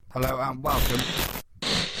Hello and welcome.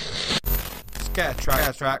 Scare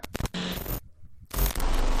Track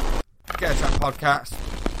podcast.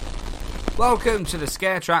 Welcome to the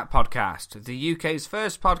Scare Track podcast, the UK's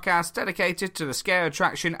first podcast dedicated to the scare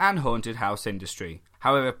attraction and haunted house industry.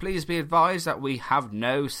 However, please be advised that we have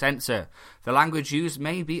no censor. The language used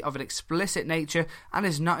may be of an explicit nature and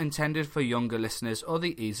is not intended for younger listeners or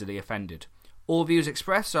the easily offended. All views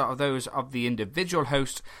expressed are those of the individual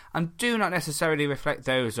host and do not necessarily reflect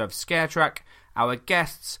those of Scare Track, our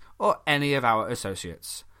guests, or any of our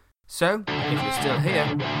associates. So, if you're still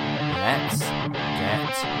here, let's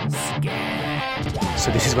get scared.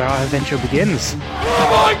 So this is where our adventure begins. Oh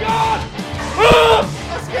my god!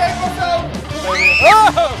 I scared myself!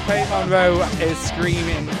 Kate Monroe is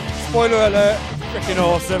screaming. Spoiler alert, freaking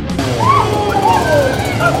awesome.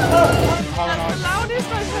 That's the loudest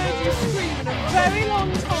I've heard you scream in a very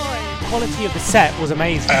long time. The quality of the set was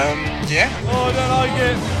amazing. Yeah. Oh, I don't like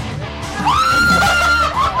it.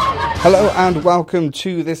 Hello and welcome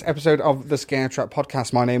to this episode of the Scare Track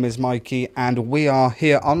podcast. My name is Mikey and we are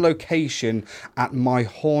here on location at my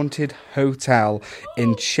haunted hotel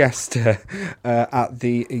in Chester at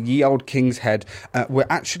the Ye Old King's Head. We're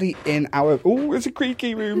actually in our... Oh, it's a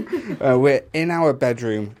creaky room. We're in our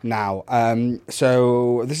bedroom now.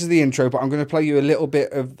 So this is the intro, but I'm going to play you a little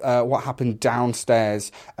bit of what happened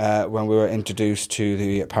downstairs when we were introduced to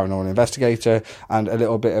the paranormal investigator and a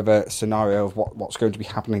little bit of a scenario of what's going to be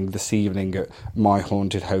happening this evening at my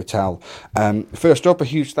haunted hotel. First up, a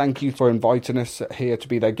huge thank you for inviting us here to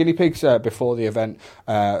be their guinea pigs before the event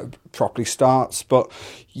properly starts. But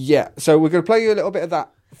yeah, so we're going to play you a little bit of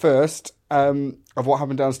that first, of what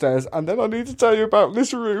happened downstairs, and then I need to tell you about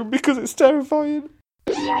this room because it's terrifying.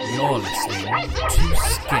 You're listening to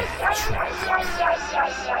Scare Track.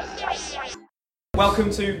 Welcome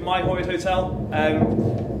to my haunted hotel.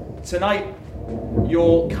 Tonight,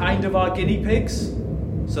 you're kind of our guinea pigs.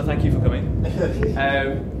 So thank you for coming.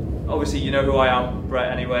 Obviously, you know who I am,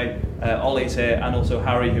 Brett anyway. Ollie's here, and also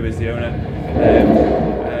Harry, who is the owner.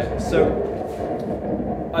 So,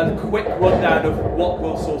 a quick rundown of what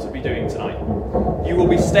we'll sort of be doing tonight. You will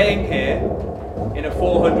be staying here in a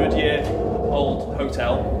 400-year-old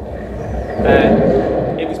hotel.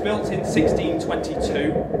 It was built in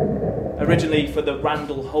 1622, originally for the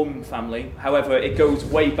Randall Home family. However, it goes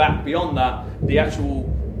way back beyond that. The actual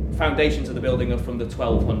foundations of the building are from the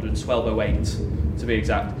 1200s, 1208 to be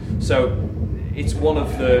exact. So it's one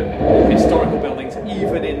of the historical buildings,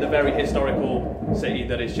 even in the very historical city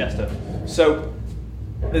that is Chester. So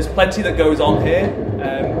there's plenty that goes on here.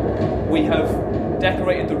 We have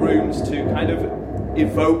decorated the rooms to kind of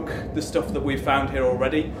evoke the stuff that we've found here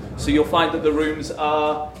already. So you'll find that the rooms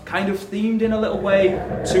are kind of themed in a little way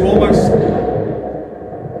to almost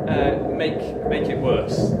make it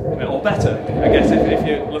worse or better. I guess if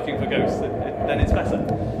you're looking for ghosts, then it's better.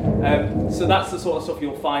 So that's the sort of stuff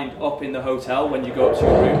you'll find up in the hotel when you go up to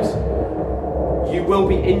your rooms. You will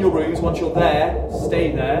be in your rooms. Once you're there,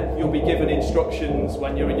 stay there. You'll be given instructions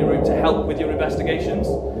when you're in your room to help with your investigations.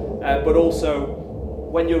 But also,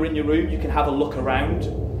 when you're in your room, you can have a look around.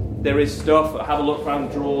 There is stuff, have a look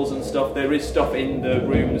around drawers and stuff. There is stuff in the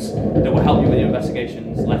rooms that will help you with your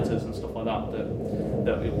investigations, letters and stuff like that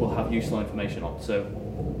that it will have useful information on. So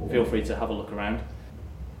feel free to have a look around.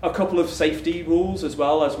 A couple of safety rules as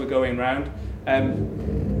well as we're going around.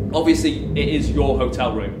 Obviously, it is your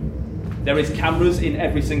hotel room. There is cameras in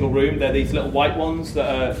every single room. They're these little white ones that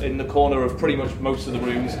are in the corner of pretty much most of the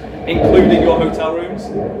rooms, including your hotel rooms.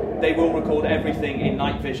 They will record everything in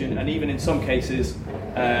night vision, and even in some cases,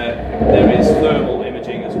 there is thermal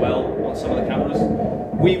imaging as well on some of the cameras.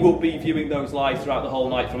 We will be viewing those live throughout the whole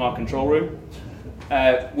night from our control room.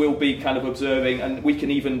 We'll be kind of observing, and we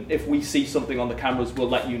can even, if we see something on the cameras, we'll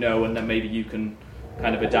let you know, and then maybe you can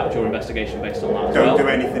kind of adapt your investigation based on that as well. Don't do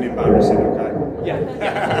anything embarrassing, okay?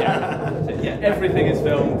 Yeah, everything is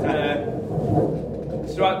filmed.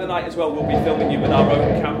 Throughout the night as well, we'll be filming you with our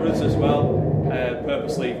own cameras as well,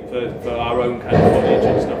 purposely for our own kind of footage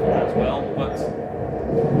and stuff like that as well. But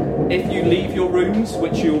if you leave your rooms,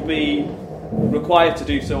 which you'll be required to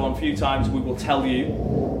do so on a few times, we will tell you.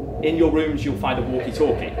 In your rooms, you'll find a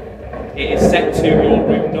walkie-talkie. It is set to your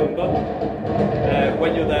room number.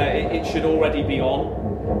 When you're there, it should already be on,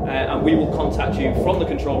 and we will contact you from the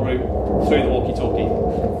control room through the walkie-talkie.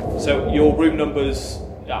 So your room numbers,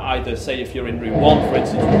 either say if you're in room 1, for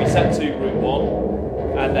instance, will be set to room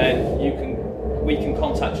 1, and then we can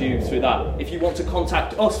contact you through that. If you want to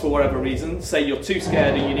contact us for whatever reason, say you're too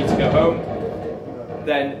scared and you need to go home,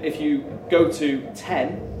 then if you go to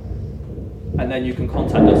 10, and then you can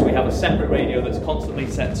contact us. We have a separate radio that's constantly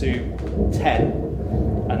set to 10,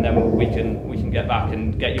 and and then we can get back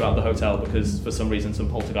and get you out of the hotel because for some reason some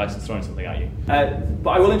poltergeist is throwing something at you. But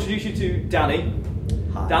I will introduce you to Danny.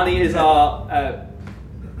 Hi. Danny is our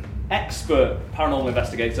expert paranormal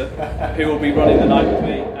investigator who will be running the night with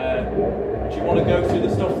me. Do you want to go through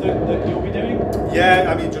the stuff that you'll be doing?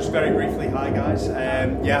 Yeah, I mean, just very briefly, hi guys.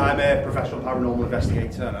 Yeah, I'm a professional paranormal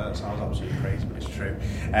investigator. I know that sounds absolutely crazy, but it's true.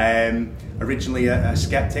 Originally a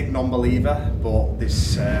skeptic, non-believer, but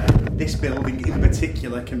this building in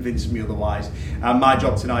particular convinced me otherwise. And my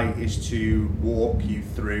job tonight is to walk you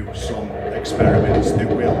through some experiments that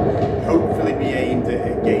will hopefully be aimed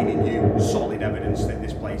at gaining you solid evidence that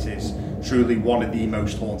this place is truly one of the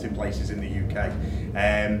most haunted places in the UK.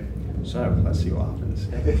 So let's see what happens.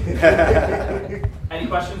 Any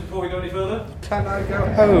questions before we go any further? Can I go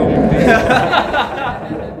home?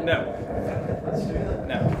 No.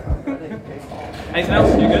 No. Anything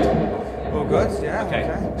else? You good? All good, yeah.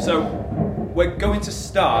 Okay. So we're going to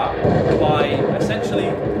start by essentially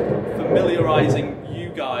familiarising you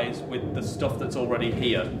guys with the stuff that's already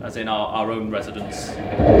here, as in our own residence.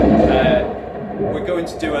 We're going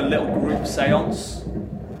to do a little group seance.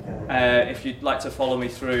 If you'd like to follow me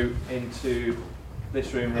through into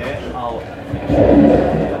this room here, I'll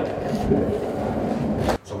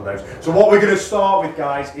some of those. So what we're going to start with,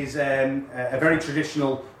 guys, is a very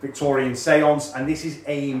traditional Victorian seance, and this is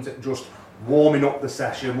aimed at just warming up the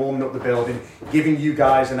session, warming up the building, giving you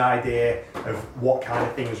guys an idea of what kind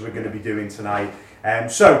of things we're going to be doing tonight.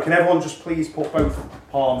 So can everyone just please put both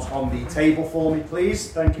palms on the table for me,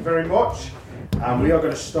 please? Thank you very much. And we are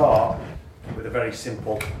going to start with a very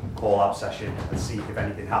simple call-out session and see if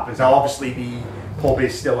anything happens. Now, obviously, the pub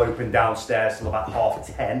is still open downstairs till about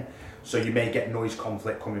 10:30, so you may get noise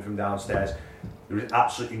conflict coming from downstairs. There is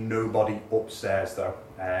absolutely nobody upstairs, though,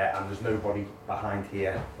 and there's nobody behind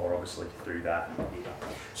here or obviously through there either.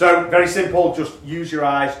 So, very simple, just use your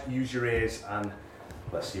eyes, use your ears, and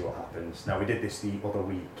let's see what happens. Now, we did this the other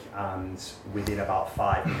week, and within about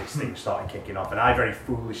 5 minutes, things started kicking off. And I very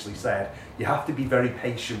foolishly said, you have to be very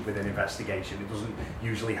patient with an investigation. It doesn't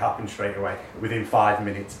usually happen straight away. Within 5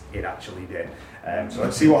 minutes, it actually did. So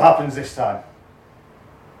let's see what happens this time.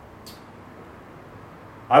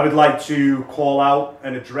 I would like to call out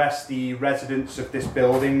and address the residents of this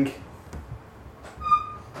building.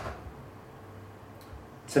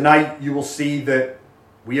 Tonight, you will see that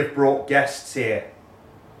we have brought guests here.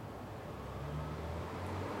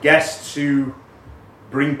 Guests who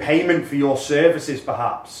bring payment for your services,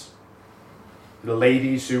 perhaps. The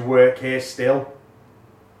ladies who work here still.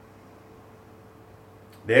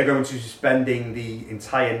 They're going to be spending the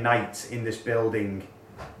entire night in this building.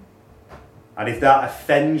 And if that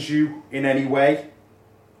offends you in any way,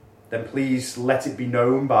 then please let it be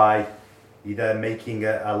known by either making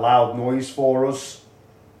a loud noise for us,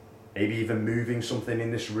 maybe even moving something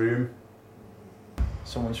in this room.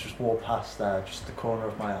 Someone's just walked past there, just the corner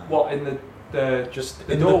of my eye. What, in the just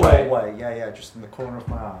the in doorway? The doorway, yeah, just in the corner of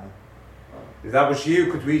my eye. If that was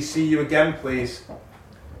you, could we see you again, please?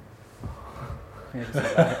 I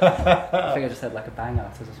think I just said like a bang at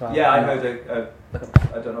us as well. Yeah, I heard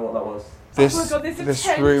I don't know what that was. This, Oh my God, there's a this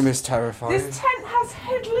tent. room is terrifying. This tent has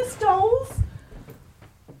headless dolls.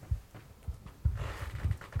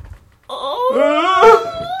 Oh!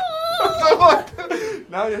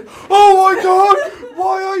 Now you. Oh my God!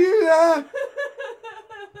 Why are you there?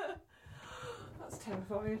 That's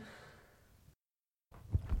terrifying.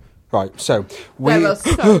 Right, so There are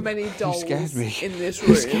so many dolls scared me. in this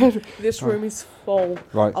You scared room. me. This room is full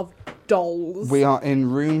Right. of dolls. We are in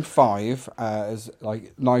room 5. There's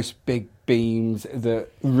like nice big beams. The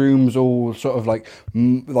room's all sort of like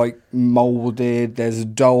moulded. There's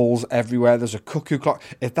dolls everywhere. There's a cuckoo clock.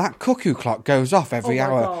 If that cuckoo clock goes off every Oh my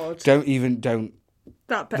hour, God. don't.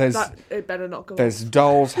 It better not go. There's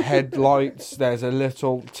dolls' headlights. There's a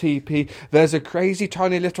little teepee. There's a crazy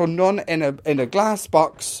tiny little nun in a glass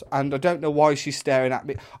box, and I don't know why she's staring at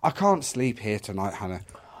me. I can't sleep here tonight, Hannah.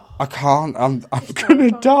 I can't. I'm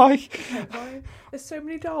gonna die. There's so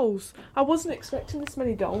many dolls. I wasn't expecting this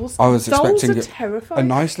many dolls. I was dolls expecting are terrifying. a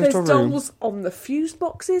nice little There's room. dolls on the fuse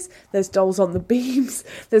boxes. There's dolls on the beams.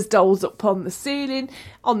 There's dolls up on the ceiling,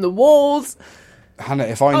 on the walls. Hannah,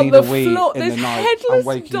 if I On need the a wee floor. in There's the night, I'm headless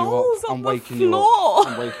waking you up. dolls I'm on the waking you floor. up.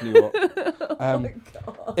 I'm waking you up. Oh my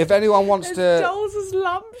God. If anyone wants There's to dolls as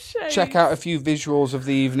lampshades. check out a few visuals of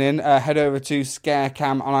the evening, head over to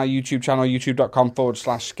Scarecam on our YouTube channel,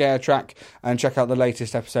 youtube.com/Scaretrack, and check out the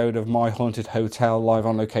latest episode of My Haunted Hotel live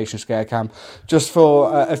on location Scarecam, just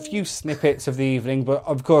for a few snippets of the evening. But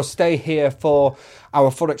of course, stay here for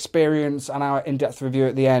our full experience and our in-depth review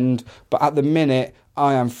at the end. But at the minute,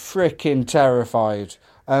 I am freaking terrified.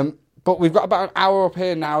 But we've got about an hour up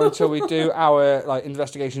here now until we do our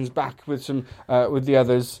investigations back with some with the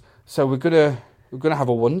others. So we're gonna have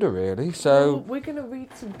a wonder, really. So we're gonna read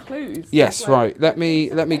some clues. Yes, right. Let me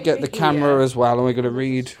get the camera as well, and we're gonna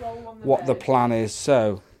read what the plan is.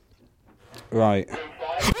 So, right.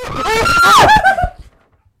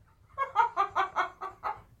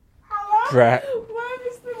 Hello? Brett. Where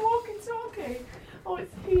is the walkie-talkie? Oh,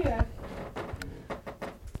 it's here.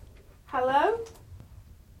 Hello?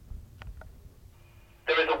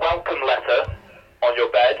 There is a welcome letter on your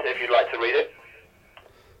bed if you'd like to read it.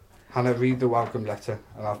 Hannah, read the welcome letter,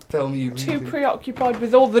 and I'll film you. Too preoccupied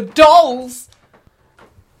with all the dolls.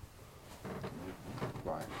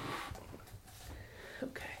 Right.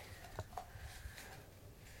 Okay.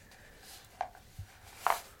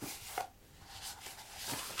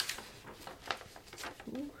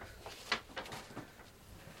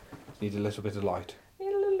 Need a little bit of light.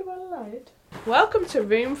 Need a little bit of light. Welcome to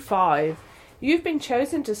room 5. You've been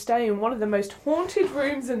chosen to stay in one of the most haunted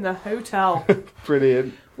rooms in the hotel.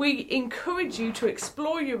 Brilliant. We encourage you to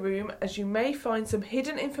explore your room as you may find some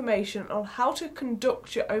hidden information on how to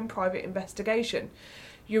conduct your own private investigation.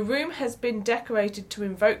 Your room has been decorated to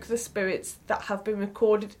invoke the spirits that have been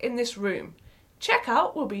recorded in this room.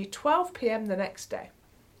 Checkout will be 12 p.m. the next day.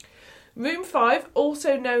 Room 5,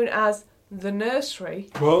 also known as the nursery.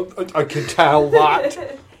 Well, I can tell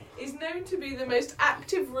that. Is known to be the most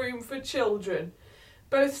active room for children.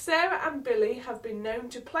 Both Sarah and Billy have been known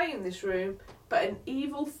to play in this room, but an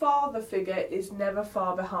evil father figure is never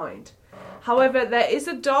far behind. However, there is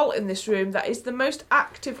a doll in this room that is the most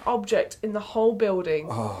active object in the whole building.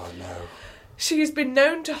 Oh, no. She has been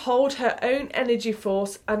known to hold her own energy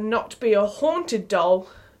force and not be a haunted doll,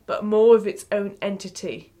 but more of its own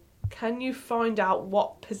entity. Can you find out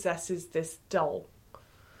what possesses this doll?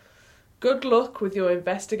 Good luck with your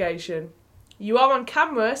investigation. You are on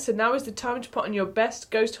camera, so now is the time to put on your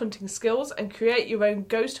best ghost hunting skills and create your own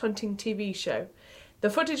ghost hunting TV show.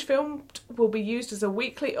 The footage filmed will be used as a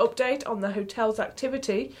weekly update on the hotel's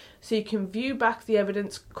activity, so you can view back the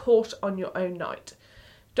evidence caught on your own night.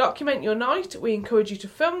 Document your night. We encourage you to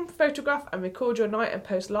film, photograph and record your night and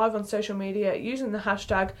post live on social media using the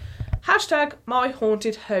hashtag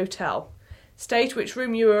 #MyHauntedHotel. State which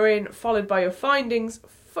room you were in, followed by your findings,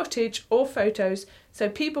 footage or photos, so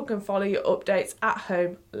people can follow your updates at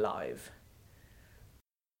home live.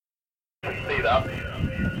 See that?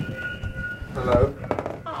 Hello.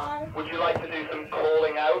 Hi. Would you like to do some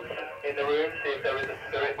calling out in the room, see if there is a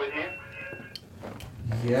spirit with you?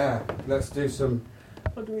 Yeah, let's do some.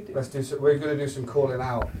 What do we do? We're going to do some calling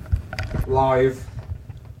out live.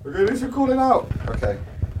 We're going to do some calling out. Okay.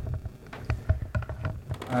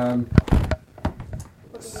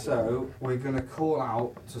 So we're going to call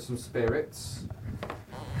out to some spirits.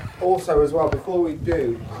 Also, as well, before we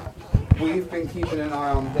do, we've been keeping an eye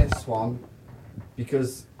on this one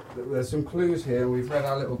because there's some clues here. We've read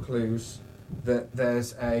our little clues that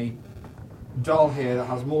there's a doll here that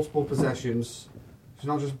has multiple possessions. She's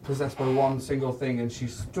not just possessed by one single thing, and she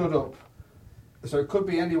stood up. So it could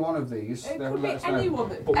be any one of these. It They could would be let us know. anyone.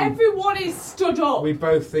 But Everyone is stood up. we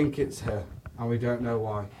both think it's her, and we don't know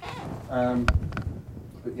why.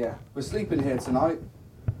 But yeah, we're sleeping here tonight.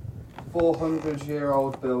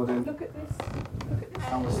 400-year-old building. Look at this. Look at this.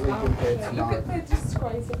 And we're sleeping here Look tonight. at the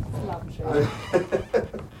disgrace of this lampshade.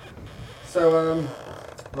 So,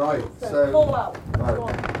 right. So, call out. right. Go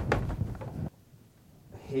on.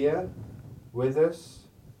 Here, with us.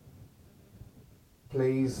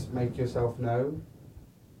 Please make yourself known.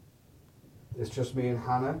 It's just me and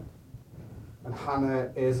Hannah. And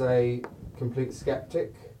Hannah is a complete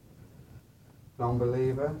skeptic,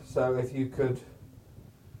 non-believer. So if you could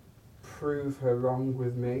prove her wrong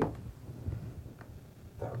with me,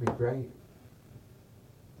 that would be great.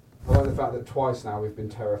 I like the fact that twice now we've been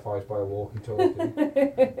terrified by a walkie-talkie.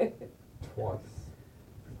 Twice.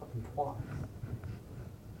 Fucking twice.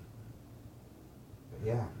 But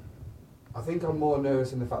yeah. I think I'm more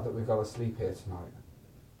nervous in the fact that we've got to sleep here tonight.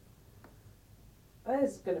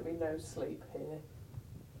 There's going to be no sleep here.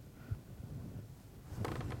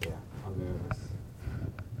 Yeah, I'm nervous.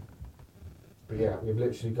 But yeah, we've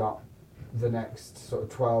literally got the next sort of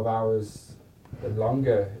 12 hours and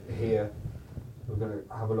longer here. We're going to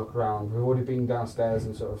have a look around. We've already been downstairs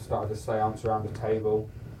and sort of started a seance around the table.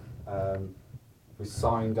 We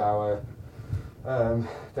signed our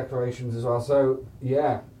decorations as well. So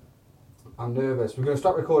yeah, I'm nervous. We're going to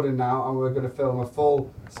start recording now and we're going to film a full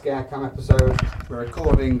scare cam episode. We're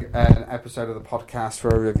recording an episode of the podcast for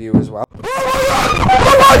a review as well.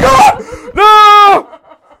 Oh my god! No!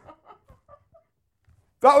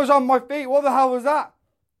 That was on my feet. What the hell was that?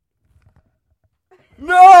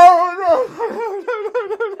 No.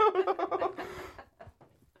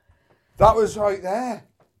 That was right there.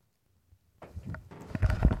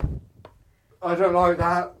 I don't like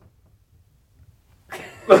that.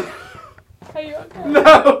 Are you okay?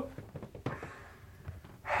 No.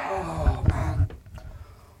 Oh man.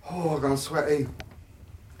 Oh, I've gone sweaty.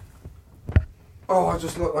 Oh, I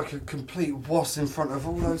just look like a complete wuss in front of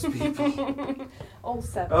all those people. All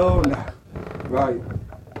 7. Oh no. Right.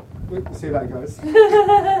 We'll see that, guys.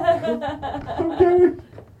 I'm going.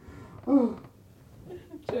 Oh.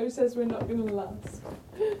 Joe says we're not going to last.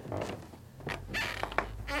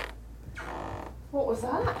 What was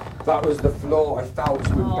that? That was the floor. I fell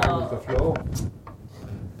swooped down to the floor.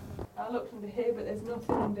 I looked under here, but there's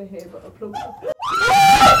nothing under here but a plug.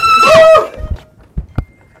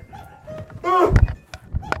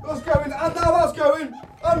 That's going, and now that's going,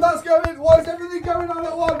 and that's going. Why is everything going on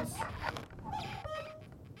at once?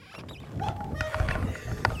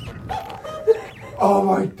 Oh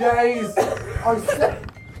my days! I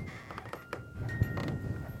said.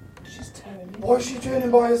 She's turning. Why is she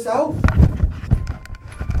turning by herself?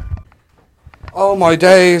 Oh my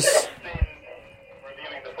days!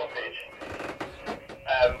 Reviewing the footage,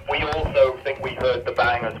 we also think we heard the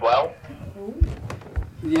bang as well.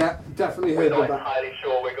 Yeah, definitely We're heard not of that. entirely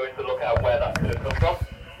sure. We're going to look at where that could have come from.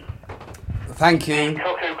 Thank The you.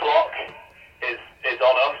 cuckoo clock is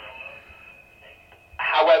on us.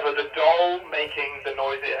 However, the doll making the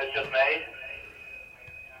noise it has just made,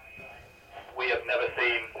 we've never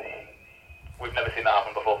seen that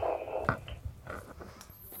happen before.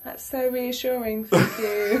 That's so reassuring, thank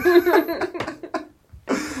you.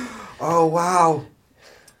 Oh wow.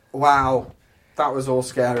 Wow. That was all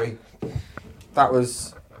scary. That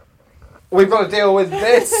was... We've got to deal with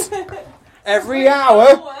this every hour.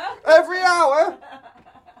 Every hour.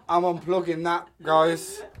 I'm unplugging that,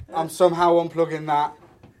 guys. I'm somehow unplugging that.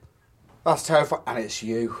 That's terrifying. And it's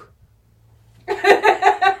you.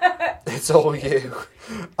 It's all you.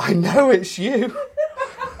 I know it's you.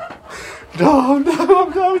 No,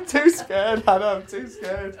 I'm too scared. I'm too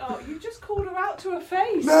scared. Oh, you just called her out to her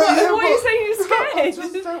face. No, what, yeah, what are you saying you're scared? I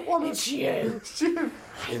just don't want to. It's you. It's you.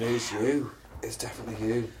 It is you. It's definitely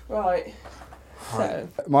you. Right. So.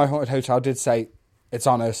 My haunted hotel did say it's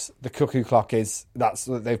on us. The cuckoo clock is. That's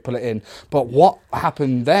what they've put it in. But what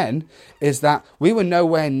happened then is that we were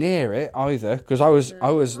nowhere near it either, because I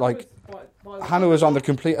was like. Hannah was on the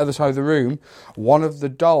complete other side of the room. One of the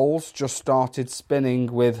dolls just started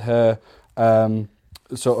spinning with her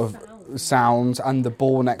sort of sounds, and the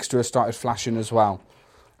ball next to her started flashing as well.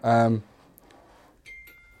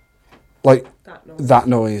 Like that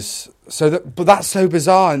noise. But that's so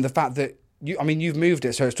bizarre in the fact that you've moved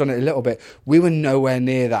it, so it's done it a little bit. We were nowhere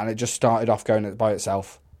near that, and it just started off going by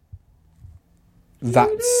itself.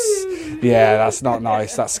 That's not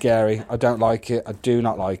nice. That's scary. I don't like it. I do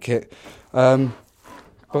not like it. But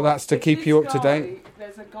that's to keep you up to date.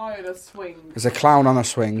 There's a guy on a swing. There's a clown on a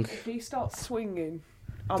swing. If he starts swinging,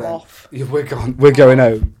 I'm off. We're gone. We're going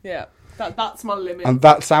home. Yeah, that's my limit. And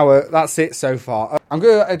that's it so far. I'm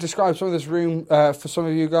going to describe some of this room for some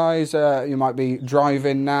of you guys. You might be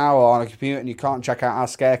driving now or on a computer and you can't check out our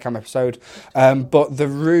Scarecam episode. But the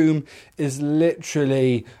room is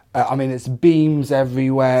literally, it's beams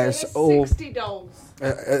everywhere. So it's all 60 dolls.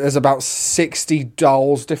 There's about 60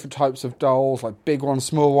 dolls, different types of dolls, like big ones,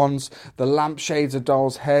 small ones. The lampshades are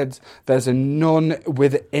dolls' heads. There's a nun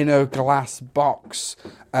within a glass box.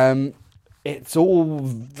 It's all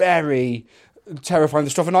very terrifying. The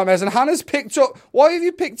stuff of nightmares. And Hannah's picked up. Why have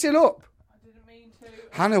you picked it up? I didn't mean to.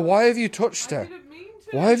 Hannah, why have you touched her? I didn't mean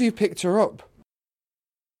to. Why have you picked her up?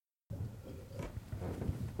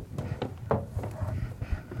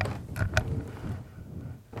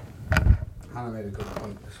 Hannah made a good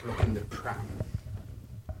point. Let's look in the pram.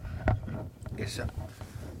 Yes, sir.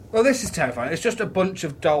 Well, this is terrifying. It's just a bunch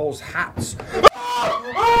of dolls' hats.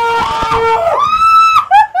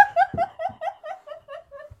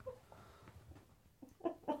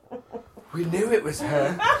 We knew it was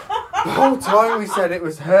her. The whole time we said it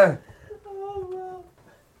was her. Oh,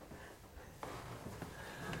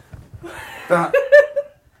 well. That.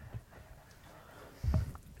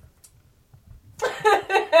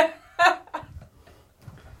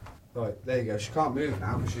 Right, there you go. She can't move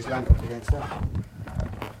now because she's leant up against that.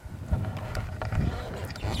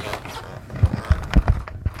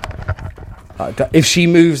 If she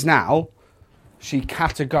moves now, she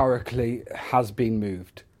categorically has been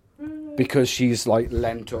moved because she's like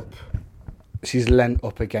leant up. She's leant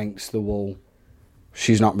up against the wall.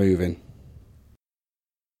 She's not moving.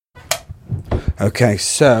 Okay,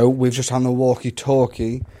 so we've just had the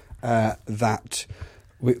walkie-talkie that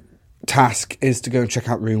task is to go and check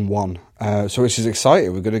out room 1. So which is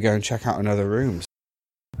exciting. We're going to go and check out another rooms.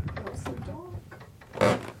 What's so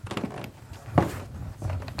dark?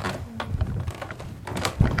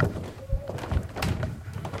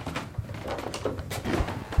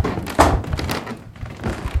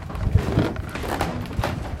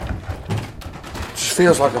 Just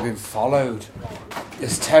feels like I've been followed.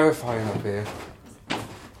 It's terrifying up here.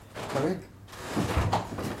 Come in.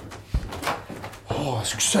 Oh,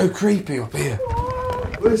 it's so creepy up here.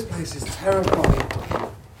 This place is terrifying.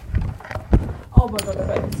 Oh my god, I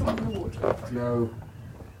bet it's on the wardrobe. No.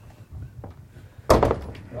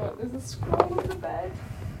 Right, there's a scroll on the bed.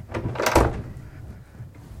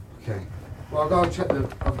 Okay. Well, I've got to check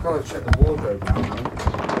the wardrobe now.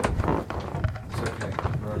 Right? It's okay.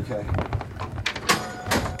 We're okay.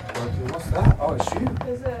 Okay, what's that? Oh, it's you.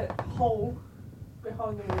 There's a hole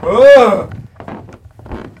behind the wardrobe. Oh!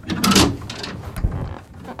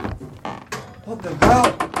 What the hell?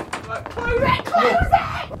 Right, close it! Close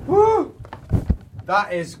it! Woo!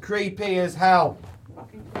 That is creepy as hell.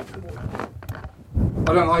 Fucking close the wardrobe.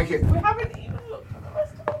 I don't like it. We haven't even looked at the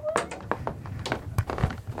rest of the room.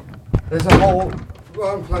 There's a hole.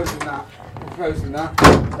 Well, I'm closing that. I'm closing that.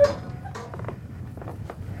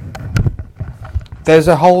 There's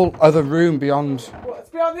a whole other room beyond. What's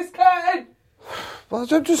behind this curtain? Well,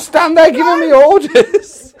 don't just stand there giving me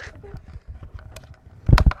orders.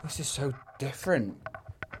 This is so different.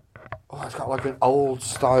 Oh, it's got like an old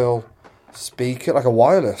style speaker, like a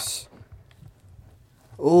wireless.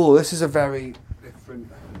 Oh, this is a very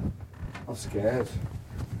different. I'm scared.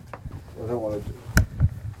 I don't want to do.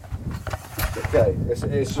 Okay,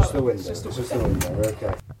 it's just the window. It's just the window.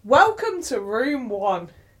 Okay. Welcome to room 1.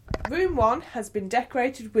 Room 1 has been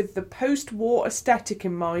decorated with the post-war aesthetic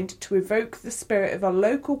in mind to evoke the spirit of a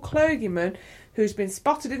local clergyman who's been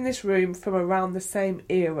spotted in this room from around the same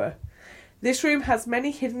era. This room has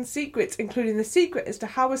many hidden secrets, including the secret as to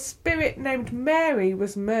how a spirit named Mary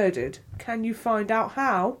was murdered. Can you find out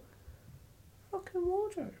how? Fucking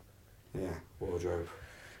wardrobe. Yeah, wardrobe.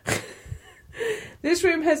 This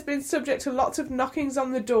room has been subject to lots of knockings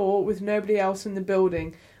on the door with nobody else in the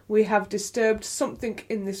building. We have disturbed something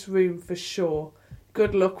in this room for sure.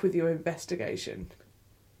 Good luck with your investigation.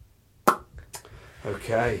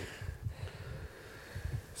 Okay.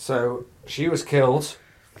 So, she was killed.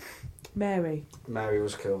 Mary. Mary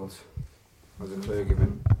was killed as a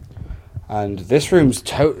clergyman. And this room's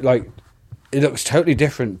it looks totally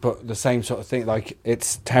different, but the same sort of thing. Like,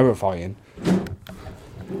 it's terrifying.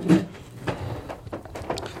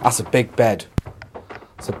 That's a big bed.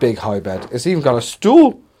 It's a big high bed. It's even got a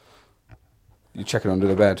stool. You checking under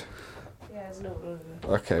the bed? Yeah, there's no one under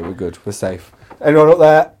there. Okay, we're good. We're safe. Anyone up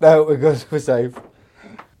there? No, we're good. We're safe.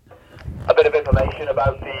 A bit of information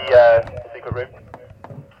about the secret room.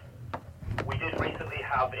 We did recently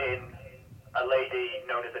have in a lady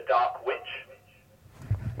known as a Dark Witch.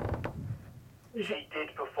 She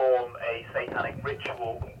did perform a satanic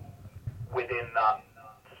ritual within that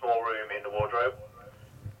small room in the wardrobe.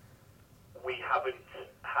 We haven't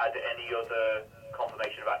had any other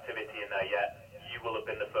confirmation of activity in there yet. You will have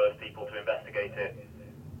been the first people to investigate it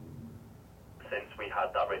since we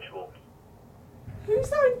had that ritual.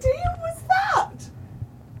 Whose idea was that?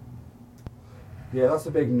 Yeah, that's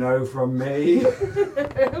a big no from me.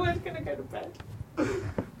 We're going to go to bed. We do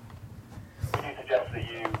suggest that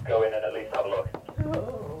you go in and at least have a look.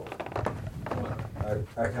 Oh.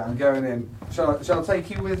 Okay, I'm going in. Shall I take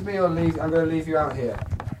you with me or leave? I'm going to leave you out here.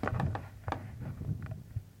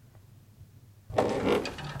 Alright,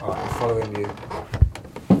 I'm following you.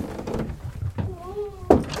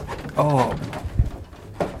 Oh.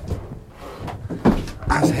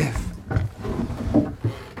 As if.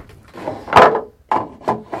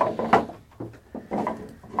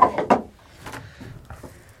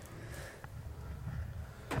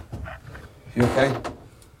 You okay?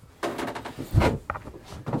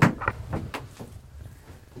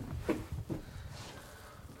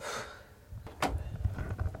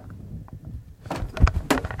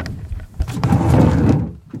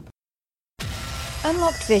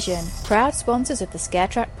 Unlocked Vision, proud sponsors of the Scare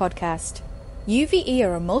Track podcast. UVE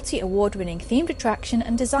are a multi-award-winning themed attraction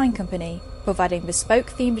and design company, providing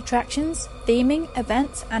bespoke themed attractions, theming,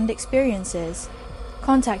 events, and experiences.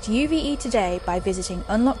 Contact UVE today by visiting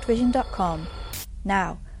unlockedvision.com.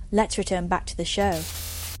 Now, let's return back to the show.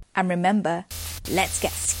 And remember, let's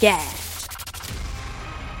get scared.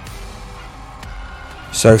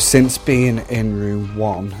 So since being in room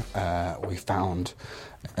 1, we found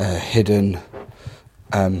a hidden,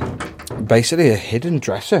 basically a hidden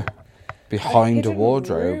dresser behind a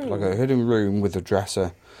wardrobe, like a hidden room with a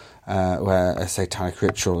dresser. where a satanic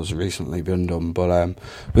ritual has recently been done. But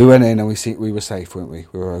we went in and we were safe, weren't we?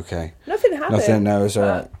 We were okay. Nothing happened. Nothing. No, it was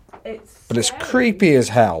alright. But it's creepy as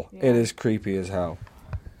hell. Yeah. It is creepy as hell,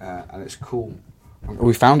 and it's cool.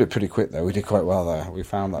 We found it pretty quick though. We did quite well there. We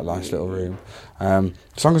found that nice little room.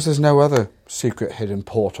 As long as there's no other secret hidden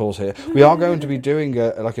portals here, we are going to be doing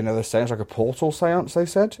another seance, like a portal seance. They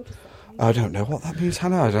said. I don't know what that means,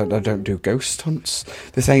 Hannah. I don't do ghost hunts.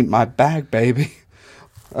 This ain't my bag, baby.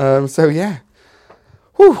 So yeah.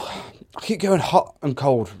 Whew. I keep going hot and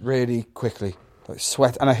cold really quickly, like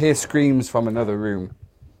sweat, and I hear screams from another room.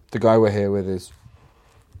 The guy we're here with is.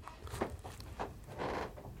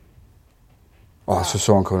 Oh, it's just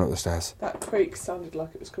someone coming up the stairs. That creak sounded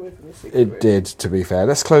like it was coming from the secret room. It did, to be fair.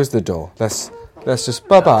 Let's close the door. Let's just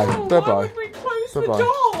bye-bye. Bye-bye. Why would we close the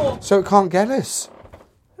door? So it can't get us.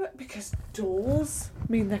 Because doors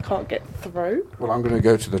mean they can't get through. Well, I'm going to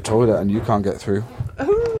go to the toilet and you can't get through.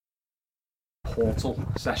 Portal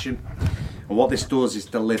session. And what this does is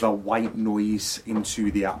deliver white noise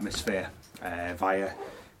into the atmosphere via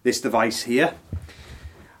this device here.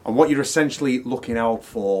 And what you're essentially looking out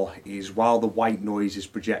for is while the white noise is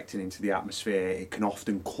projecting into the atmosphere, it can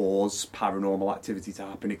often cause paranormal activity to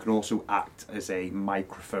happen. It can also act as a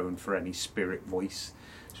microphone for any spirit voice.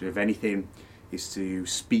 So if anything is to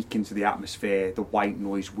speak into the atmosphere, the white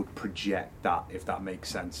noise would project that, if that makes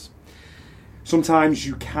sense. Sometimes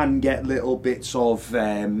you can get little bits of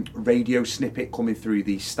radio snippet coming through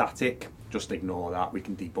the static. Just ignore that, we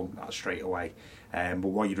can debunk that straight away. But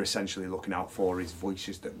what you're essentially looking out for is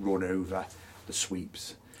voices that run over the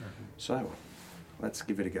sweeps. So, let's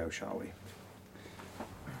give it a go, shall we?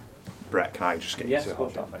 Brett, can I just get you to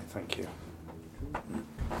hold that, mate? Thank you.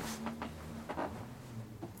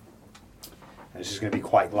 This is going to be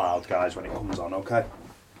quite loud, guys, when it comes on, okay?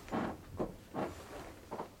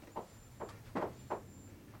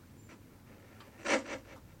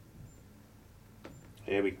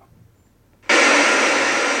 Here we go.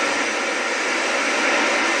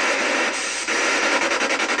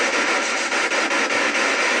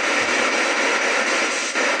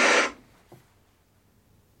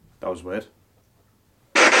 That was weird.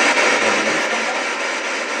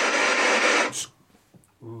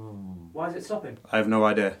 Why is it stopping? I have no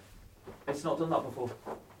idea. It's not done that before.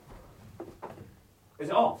 Is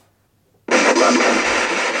it off?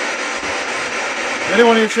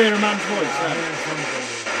 Anyone here hear a man's voice?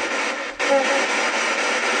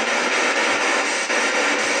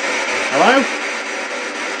 Hello?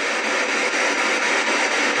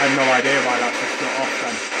 I have no idea why that's just shut off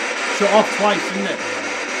then. Shut off twice, isn't it?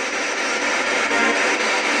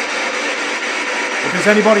 If there's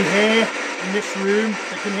anybody here in this room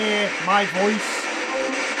that can hear my voice,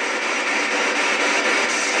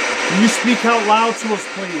 can you speak out loud to us,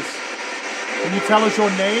 please? Can you tell us your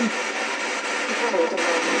name?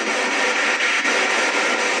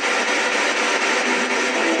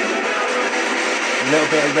 A little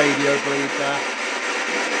bit of radio bleed there.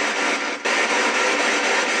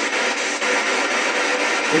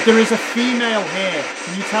 If there is a female here,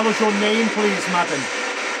 can you tell us your name, please, madam?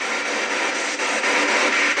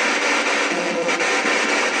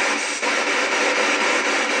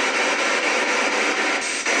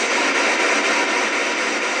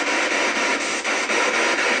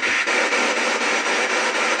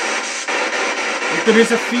 If there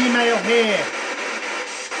is a female here,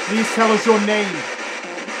 please tell us your name.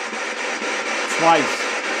 Twice.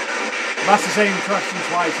 That's the same question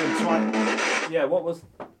twice and twice. Yeah, what was...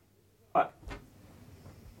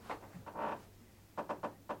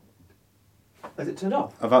 Has it turned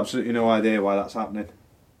off? I've absolutely no idea why that's happening.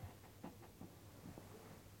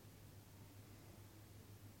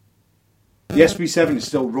 The SP7 is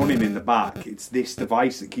still running in the back. It's this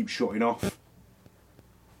device that keeps shutting off.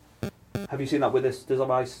 Have you seen that with this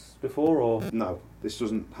device before, or...? No, this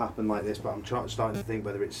doesn't happen like this, but I'm starting to think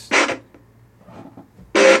whether it's...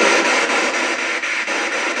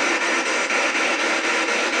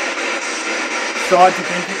 Starting to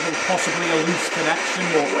think it was possibly a loose connection,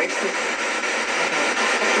 but...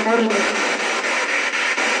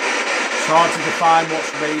 It's hard to define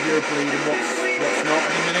what's radio bleed and what's not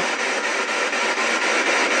in a minute.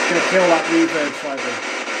 It's going to kill that reverb slightly.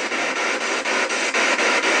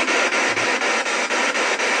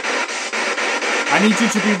 I need you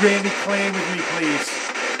to be really clear with me, please.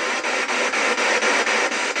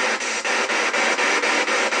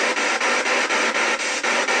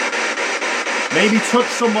 Maybe touch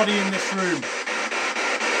somebody in this room.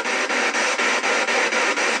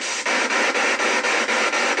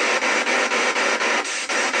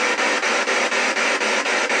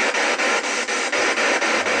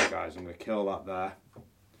 Alright guys, I'm going to kill that there.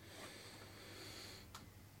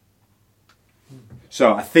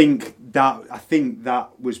 So I think that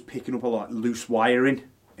was picking up a lot of loose wiring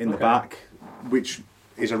in the back, which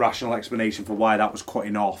is a rational explanation for why that was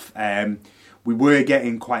cutting off. We were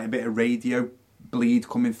getting quite a bit of radio bleed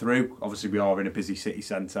coming through. Obviously, we are in a busy city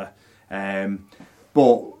centre.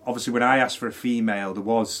 But obviously, when I asked for a female, there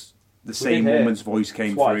was the same woman's voice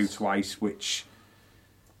came through twice, which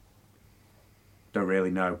don't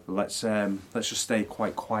really know. But let's just stay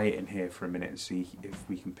quite quiet in here for a minute and see if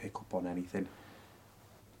we can pick up on anything.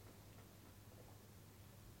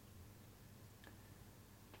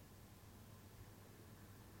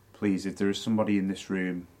 Please, if there is somebody in this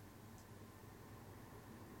room,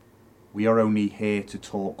 we are only here to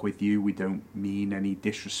talk with you. We don't mean any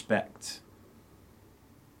disrespect.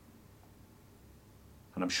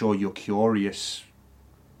 And I'm sure you're curious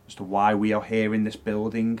as to why we are here in this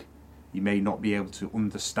building. You may not be able to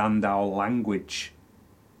understand our language.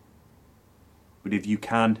 But if you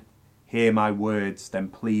can hear my words, then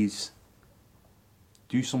please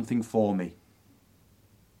do something for me.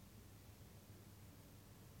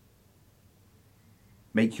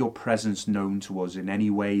 Make your presence known to us in any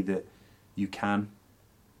way that you can.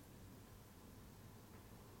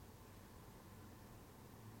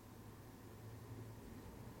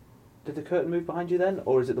 Did the curtain move behind you then,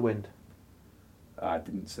 or is it the wind? I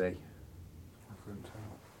didn't see. I couldn't tell.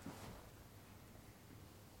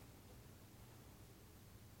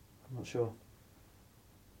 I'm not sure.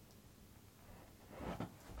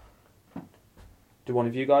 Do one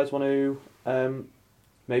of you guys want to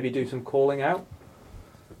maybe do some calling out?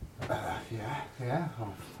 Yeah,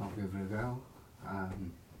 I'll give it a go.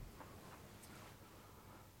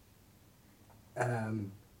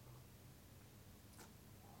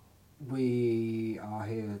 We are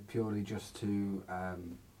here purely just to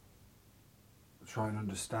try and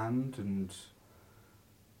understand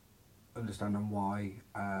on why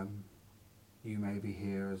you may be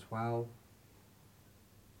here as well,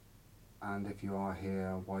 and if you are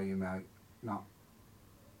here, why you might not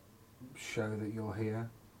show that you're here,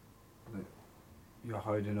 that you're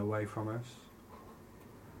hiding away from us.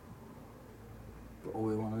 But all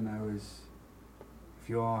we want to know is if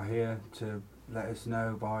you are here to let us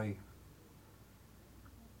know by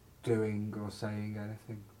doing or saying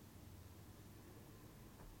anything.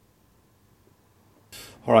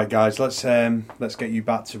 All right, guys. Let's get you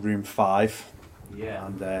back to room 5. Yeah.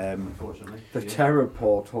 And unfortunately, the terror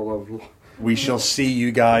portal of. We shall see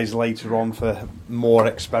you guys later on for more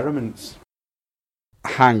experiments.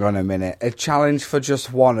 Hang on a minute. A challenge for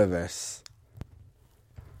just one of us.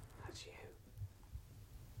 That's you.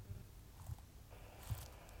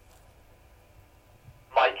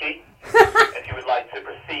 Mikey, if you would like to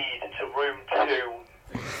proceed to room 2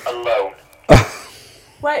 alone.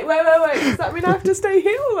 Wait. Does that mean I have to stay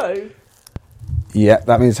here alone? Yep,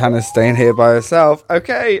 that means Hannah's staying here by herself.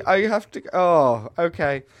 Okay, I have to... Oh,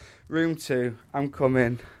 okay. Room 2, I'm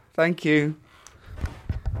coming. Thank you.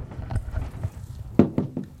 Take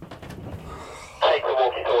the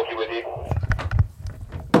walkie-talkie with you.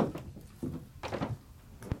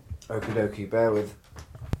 Okie dokie, bear with.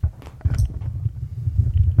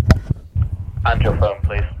 And your phone,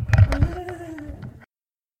 please.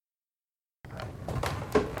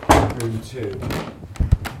 Room 2.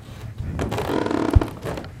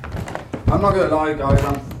 I'm not gonna lie, guys,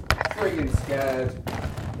 I'm freaking scared.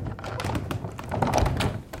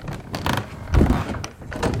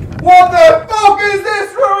 What the fuck is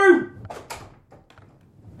this room?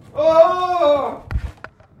 Oh!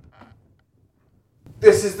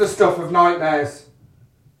 This is the stuff of nightmares.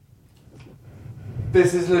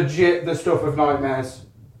 This is legit the stuff of nightmares.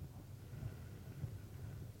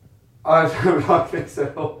 I don't like this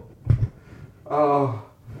at all. Oh,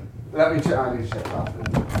 let me check. I need to check that.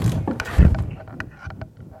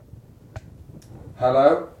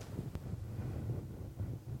 Hello?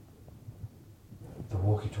 The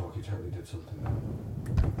walkie-talkie totally did something there.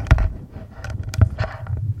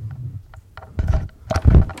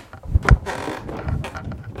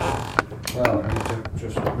 Well, I need to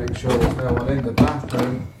just make sure there's no one in the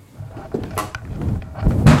bathroom.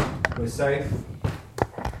 We're safe.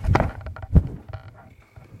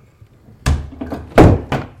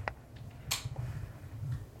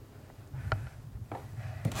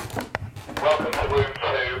 Welcome to room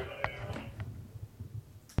 2.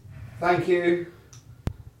 Thank you.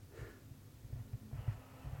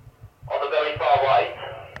 On the very far right,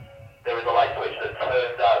 there is a light switch that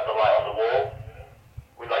turns out the light on the wall.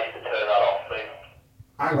 We'd like you to turn that off, please.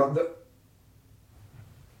 Hang on,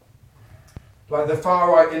 like the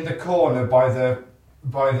far right in the corner by the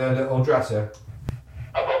little dresser.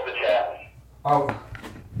 Above the chair. Oh,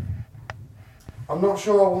 I'm not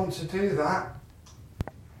sure I want to do that.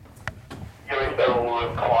 that will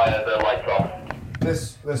require the lights off?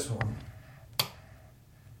 This one.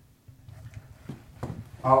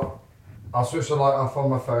 I'll switch the light off on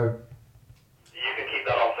my phone. You can keep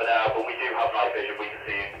that on for now, but we do have night vision, we can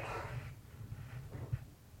see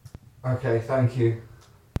you. Okay, thank you.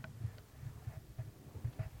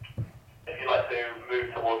 If you'd like to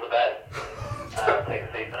move towards the bed, take a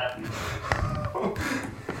seat there.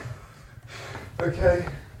 Okay.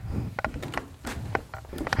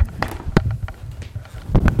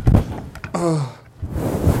 Oh.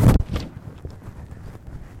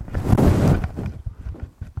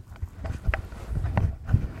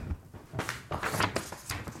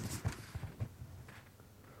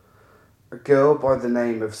 A girl by the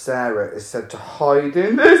name of Sarah is said to hide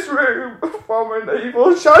in this room from an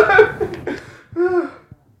evil shadow.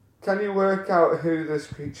 Can you work out who this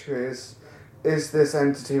creature is? Is this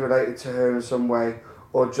entity related to her in some way,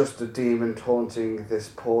 or just a demon taunting this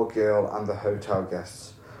poor girl and the hotel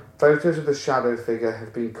guests? Photos of the shadow figure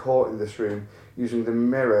have been caught in this room using the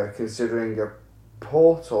mirror considering a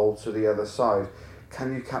portal to the other side.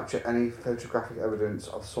 Can you capture any photographic evidence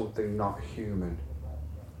of something not human?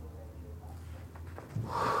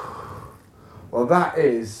 Well, that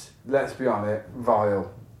is, let's be on it,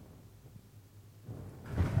 vile.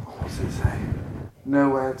 What's it say?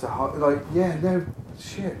 Nowhere to hide. Like, yeah, no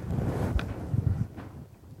shit.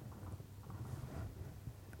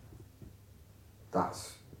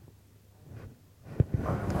 That's. I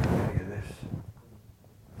don't want any of this.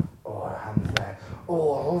 Oh, her hand's there.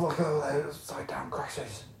 Oh, look at all those upside down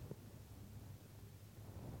crashes.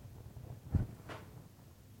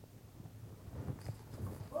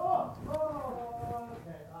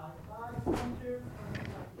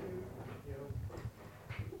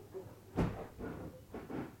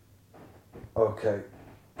 Okay.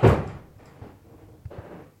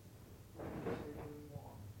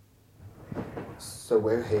 So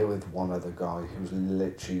we're here with one other guy who's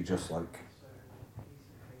literally just like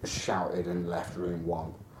shouted and left room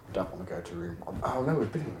 1. Don't want to go to room 1. Oh no,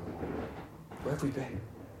 we've been in room 1. Where have we been?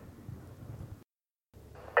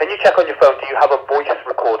 Can you check on your phone, do you have a voice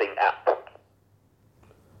recording app?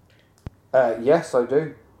 Yes, I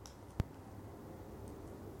do.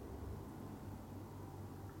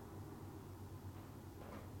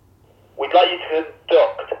 We'd like you to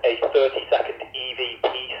conduct a 30-second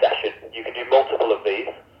EVP session. You can do multiple of these.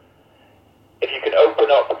 If you can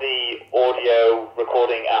open up the audio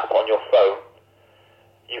recording app on your phone,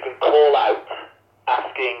 you can call out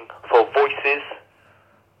asking for voices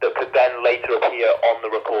that could then later appear on the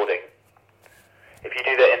recording. If you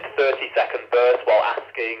do that in 30-second bursts while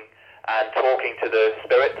asking and talking to the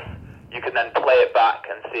spirits, you can then play it back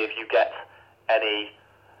and see if you get any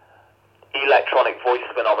electronic voice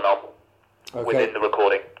phenomenon within the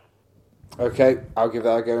recording. Okay, I'll give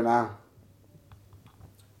that a go now.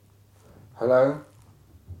 Hello?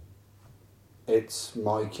 It's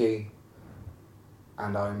Mikey,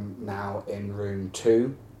 and I'm now in room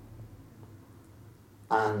 2.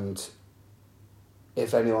 And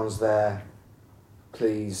if anyone's there,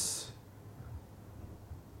 please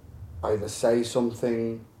either say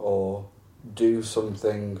something or do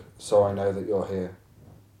something so I know that you're here.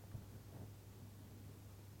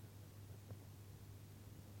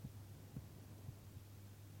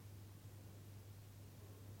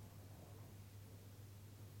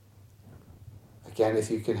 Again, if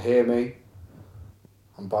you can hear me,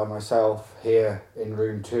 I'm by myself here in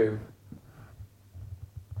room 2.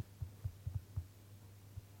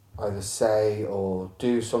 Either say or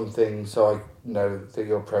do something so I know that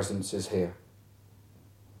your presence is here.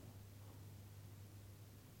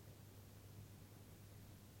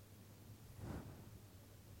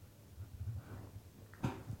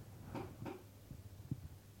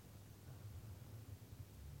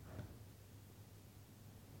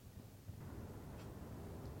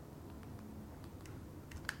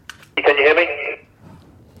 Can you hear me?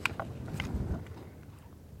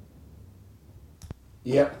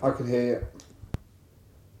 Yep, I can hear you.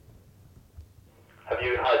 Have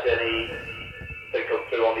you had anything come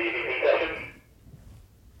through on the EVP session?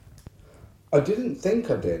 I didn't think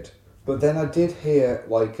I did, but then I did hear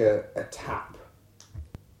like a tap.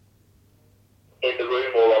 In the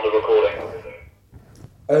room or on the recording?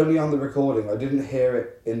 Only on the recording. I didn't hear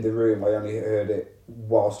it in the room. I only heard it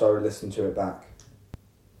whilst I was listening to it back.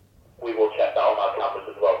 We will check that on our cameras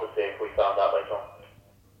as well to see if we found that later on.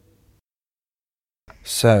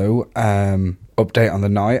 So, update on the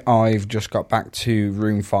night. I've just got back to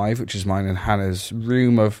room 5, which is mine and Hannah's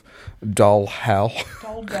room of doll hell.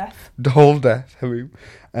 Doll death. Doll death room.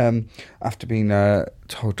 After being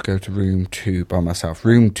told to go to room 2 by myself.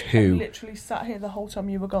 Room 2. I literally sat here the whole time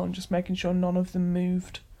you were gone, just making sure none of them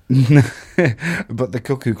moved. But the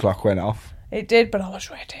cuckoo clock went off. It did, but I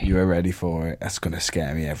was ready. You were ready for it. That's going to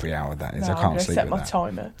scare me every hour, that is. No, I can't sleep set with my that.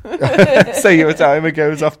 timer. So your timer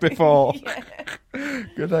goes off before. Yeah.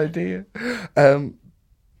 Good idea.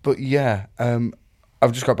 But yeah,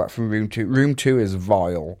 I've just got back from room 2. Room 2 is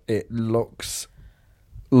vile. It looks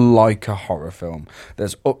like a horror film.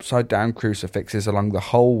 There's upside down crucifixes along the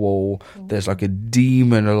whole wall. There's like a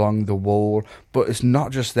demon along the wall. But it's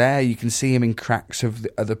not just there. You can see him in cracks of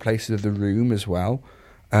the other places of the room as well.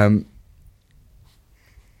 That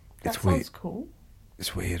It's sounds weird. cool.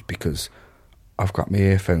 It's weird because I've got my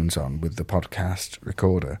earphones on with the podcast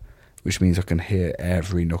recorder, which means I can hear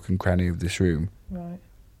every nook and cranny of this room. Right.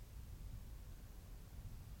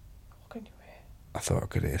 What can you hear? I thought I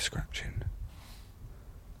could hear scratching.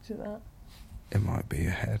 Is it that? It might be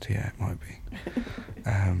your head, yeah, it might be.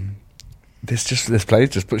 This place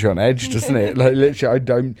just puts you on edge, doesn't it? Like literally, I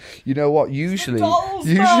don't. You know what? Usually,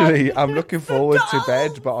 I'm looking forward to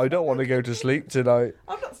bed, but I don't want to go to sleep tonight.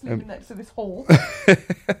 I'm not sleeping next to this hall. Yeah,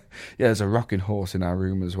 there's a rocking horse in our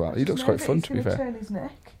room as well. He looks quite fun, to be fair. Turn his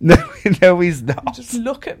neck. No, he's not. Just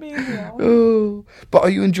look at me in the eye. Oh, but are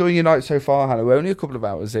you enjoying your night so far, Hannah? We're only a couple of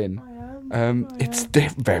hours in. I am. It's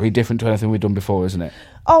very different to anything we've done before, isn't it?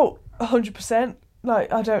 Oh, 100%.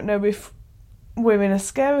 Like, I don't know if we're in a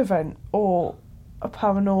scare event or a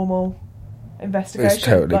paranormal investigation. It's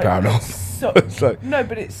totally paranormal. No,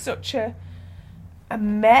 but it's such a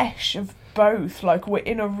mesh of both. Like, we're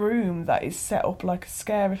in a room that is set up like a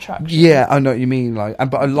scare attraction. Yeah, I know what you mean. Like,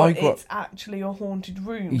 but I like but what it's actually a haunted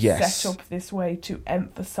room Yes. set up this way to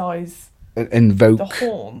emphasise invoke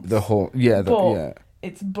the haunt. Yeah,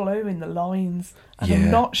 It's blurring the lines, and Yeah. I'm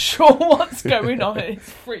not sure what's going on. It's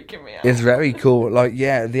freaking me out. It's very cool. Like,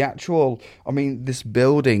 yeah, the actual... I mean, this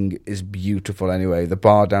building is beautiful anyway. The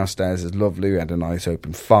bar downstairs is lovely. We had a nice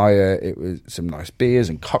open fire. It was some nice beers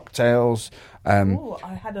and cocktails. Oh,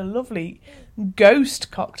 I had a lovely ghost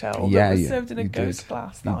cocktail that was served in a ghost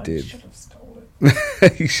glass that I should have stolen.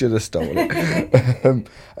 You should have stolen it.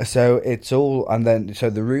 So it's all... And then... So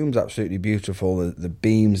the room's absolutely beautiful. The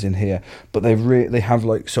beams in here. But they have,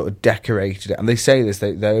 like, sort of decorated it. And they say this.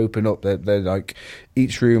 They open up. They're like...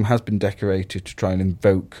 Each room has been decorated to try and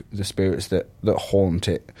invoke the spirits that haunt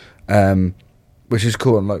it. Which is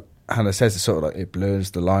cool. And, like Hannah says, it's sort of like it blurs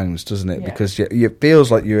the lines, doesn't it? Yeah. Because it feels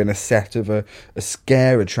like you're in a set of a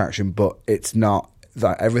scare attraction, but it's not.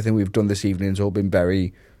 That everything we've done this evening has all been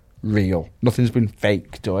very real. Nothing's been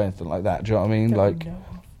faked or anything like that. Do you know what I mean?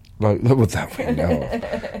 That we know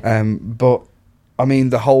of. But I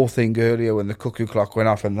mean, the whole thing earlier when the cuckoo clock went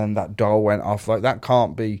off and then that doll went off, like that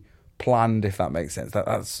can't be planned, if that makes sense.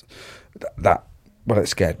 Well, it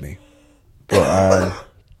scared me. But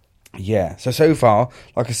yeah. So far,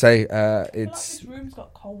 like I say, it's. I feel like this room's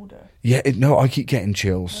got colder. Yeah. No, I keep getting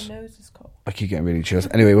chills. My nose is cold. I keep getting really chills.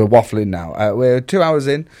 Anyway, we're waffling now. We're 2 hours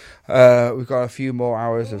in. We've got a few more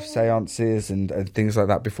hours of seances and things like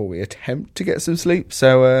that before we attempt to get some sleep.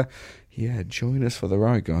 So, yeah, join us for the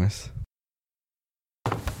ride, guys.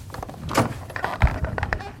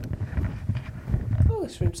 Oh,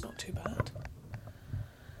 this room's not too bad.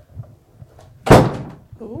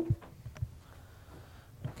 Oh.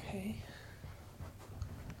 Okay.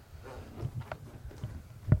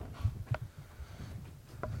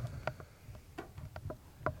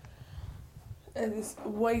 There's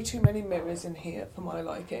way too many mirrors in here for my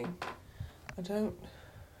liking. I don't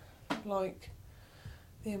like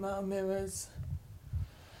the amount of mirrors.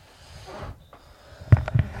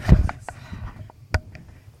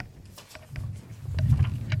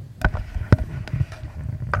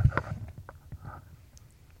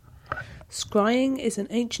 Scrying is an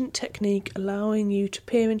ancient technique allowing you to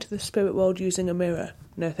peer into the spirit world using a mirror.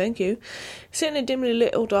 No thank you. Sit in a dimly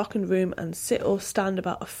lit or darkened room and sit or stand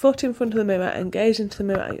about a foot in front of the mirror and gaze into the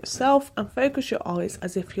mirror at yourself and focus your eyes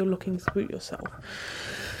as if you're looking through yourself.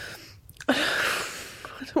 I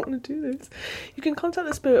don't want to do this. You can contact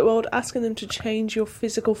the spirit world asking them to change your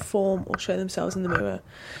physical form or show themselves in the mirror.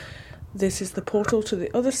 This is the portal to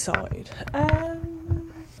the other side. Hi.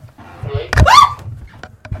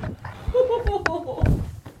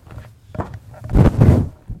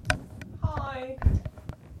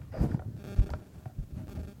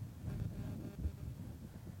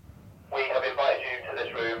 We have invited you to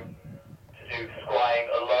this room to do scrying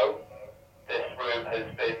alone. This room has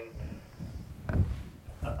been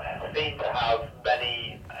seen to have many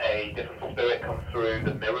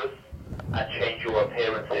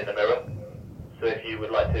So if you would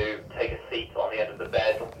like to take a seat on the end of the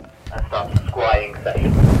bed and start the scrying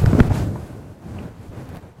session.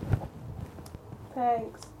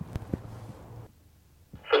 Thanks.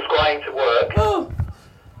 For scrying to work,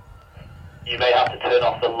 you may have to turn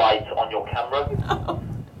off the light on your camera. No.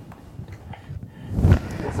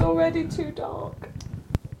 It's already too dark.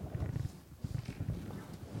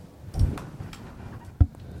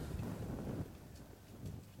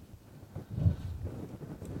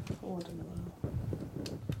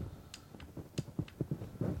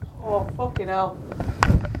 Oh, fucking hell.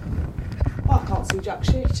 Oh, I can't see jack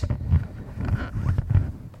shit.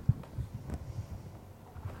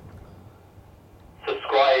 So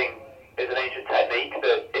scrying is an ancient technique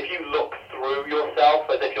that if you look through yourself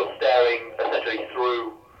as if you're staring essentially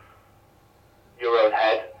through your own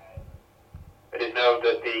head, it is known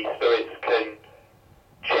that the spirits can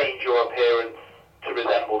change your appearance to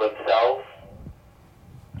resemble themselves.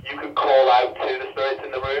 You can call out to the spirits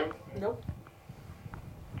in the room. Nope.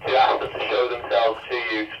 To ask them to show themselves to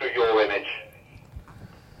you through your image.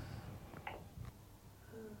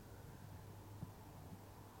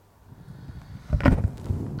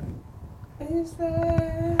 Is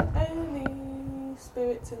there any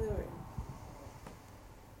spirits in the room?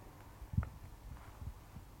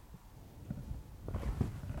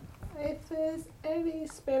 If there's any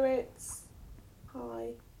spirits,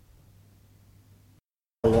 hi.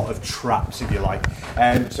 A lot of traps, if you like.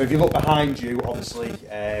 So if you look behind you, obviously,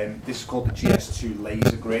 this is called the GS2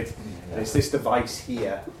 laser grid. It's this device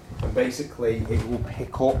here, and basically it will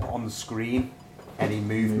pick up on the screen any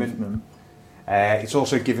movement. It's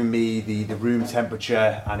also giving me the room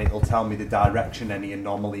temperature, and it'll tell me the direction any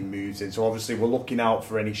anomaly moves in. So obviously we're looking out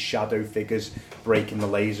for any shadow figures breaking the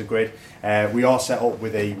laser grid. We are set up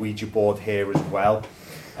with a Ouija board here as well,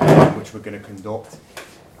 which we're going to conduct.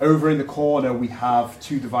 Over in the corner we have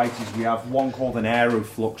two devices. We have one called an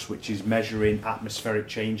aeroflux, which is measuring atmospheric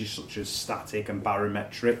changes such as static and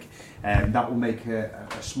barometric. That will make a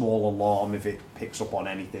small alarm if it picks up on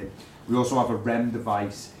anything. We also have a REM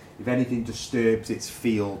device. If anything disturbs its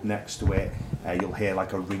field next to it, you'll hear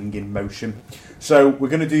like a ringing motion. So we're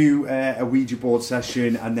going to do a Ouija board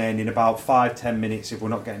session, and then in about 5-10 minutes, if we're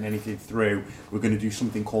not getting anything through, we're going to do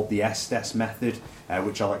something called the Estes method,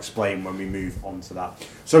 which I'll explain when we move on to that.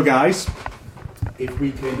 So guys, if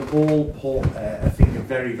we can all put a finger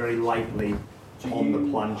very, very lightly on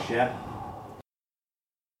the planchette.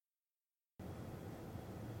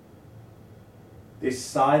 This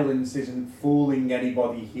silence isn't fooling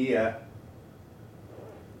anybody here.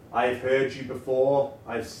 I've heard you before.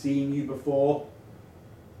 I've seen you before.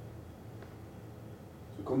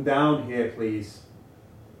 So come down here, please.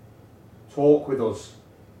 Talk with us.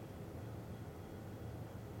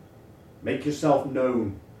 Make yourself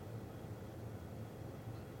known.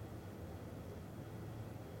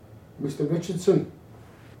 Mr. Richardson,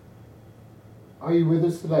 are you with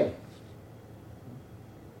us today?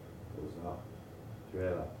 What was that? Did you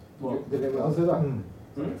hear that? What? Did anyone else hear that?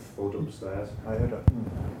 Thud upstairs. I heard it.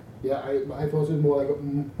 Yeah, I thought it was more like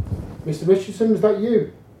Mr. Richardson, was that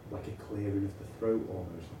you? Like a clearing of the throat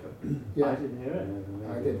almost. Like a Yeah. I didn't hear it.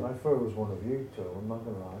 I did. I thought it was one of you two, I'm not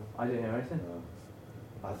going to lie. I didn't hear anything. No.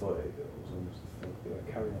 I thought it was almost a thud.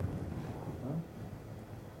 Yeah, carry on.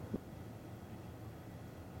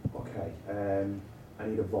 Okay, I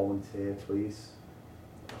need a volunteer, please.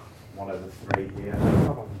 One of the three here.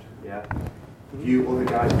 Yeah. You other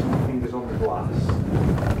guys, put your fingers on the glass.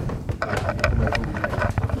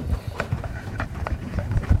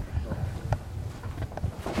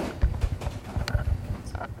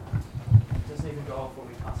 It doesn't even go off when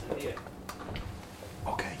we pass it here.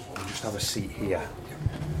 Okay, we'll just have a seat here.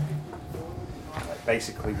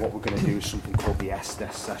 Basically what we're going to do is something called the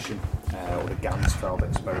Estes session, or the Ganzfeld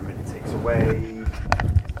experiment. It takes away...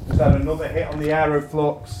 Just had another hit on the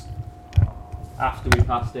aeroflux. After we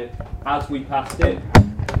passed it, as we passed it,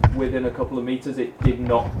 within a couple of metres, it did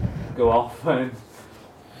not go off.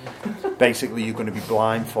 Basically, you're going to be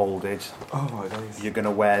blindfolded. Oh my days. You're going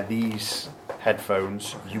to wear these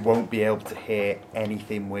headphones. You won't be able to hear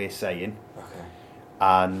anything we're saying. Okay.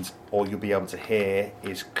 And all you'll be able to hear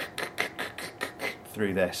is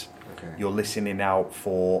through this. Okay. You're listening out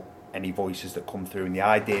for any voices that come through. And the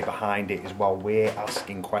idea behind it is while we're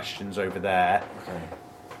asking questions over there, Okay.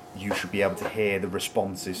 you should be able to hear the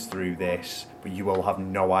responses through this, but you will have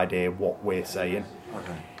no idea what we're saying.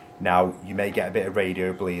 Okay. Now, you may get a bit of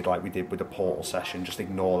radio bleed like we did with the portal session. Just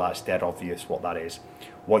ignore that. It's dead obvious what that is.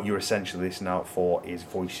 What you're essentially listening out for is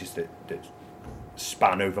voices that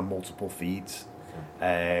span over multiple feeds.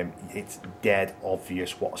 It's dead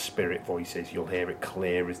obvious what a spirit voice is. You'll hear it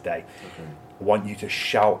clear as day. I want you to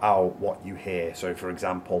shout out what you hear. So, for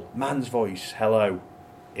example, man's voice, hello,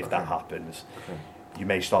 if that happens. You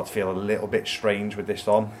may start to feel a little bit strange with this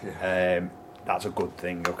on. That's a good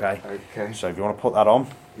thing, okay? Okay. So if you want to put that on.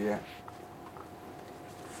 Yeah.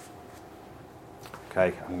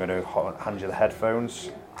 Okay, I'm going to hand you the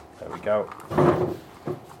headphones. There we go.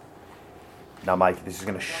 Now, Mike, this is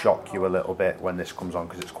going to shock you a little bit when this comes on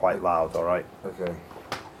because it's quite loud, all right? Okay.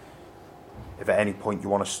 If at any point you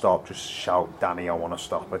want to stop, just shout, Danny, I want to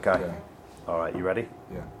stop, okay? Yeah. All right, you ready?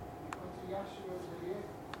 Yeah.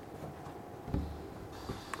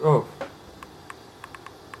 Oh.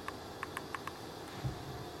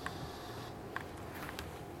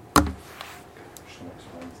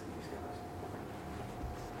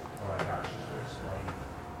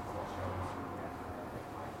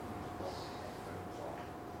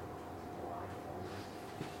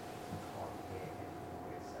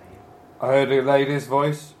 I heard a lady's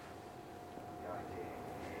voice.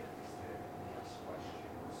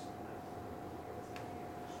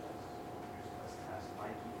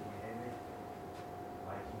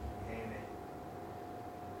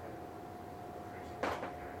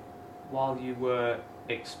 While you were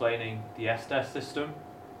explaining the Estes system,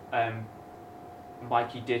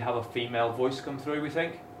 Mikey did have a female voice come through, we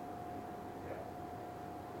think.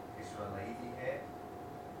 Is there a lady here?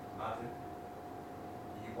 Madam?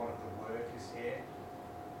 Are you one of the workers here?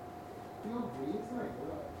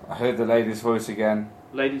 I heard the lady's voice again.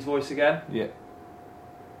 Lady's voice again? Yeah.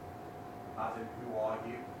 Madam, who are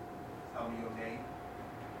you? Tell me your name.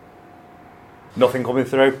 Nothing coming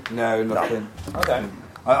through? No, nothing. No. Okay.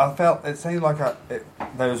 I felt it seemed like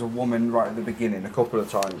there was a woman right at the beginning a couple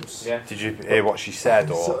of times. Yeah. Did you hear what she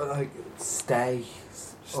said, or sort of like stay?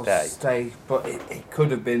 Stay. But it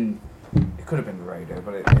could have been the radio,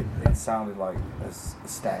 but it sounded like a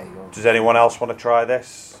stay. Or does anyone else want to try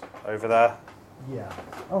this over there? Yeah.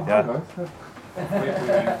 Oh,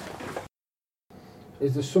 yeah.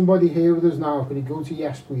 Is there somebody here with us now? Can you go to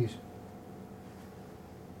yes, please?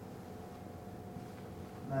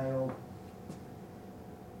 Male.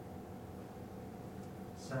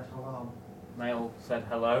 Said hello. Male said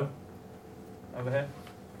hello. Over here.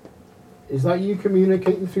 Is that you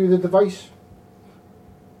communicating through the device?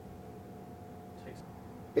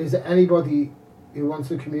 Is there anybody who wants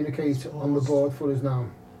to communicate on the board for us now?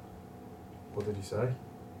 What did he say?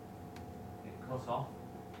 It cuts off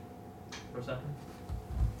for a second.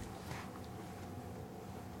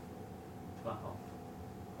 Back off.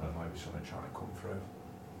 There might be something trying to come through.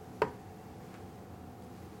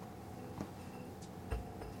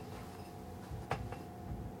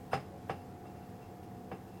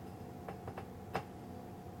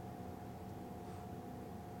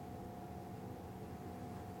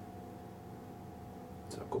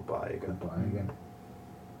 So goodbye again. Goodbye again.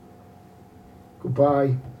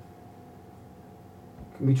 Goodbye.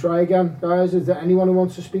 Can we try again, guys? Is there anyone who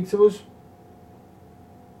wants to speak to us?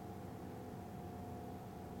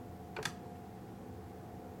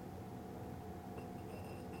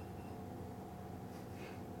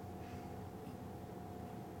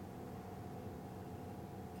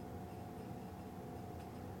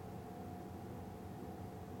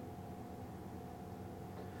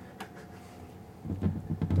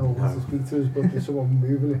 No one wants to speak to us, but there's someone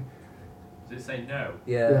moving it. Does it say no?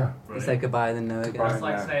 Yeah. Yeah. You say goodbye and then no again. That's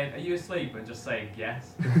like saying, are you asleep? And just saying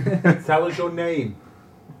yes. Tell us your name.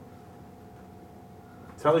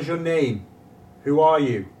 Tell us your name. Who are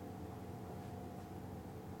you?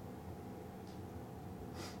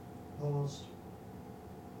 Pause.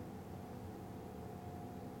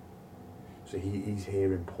 So he's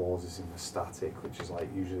hearing pauses in the static, which is like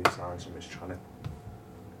usually a sign someone's trying to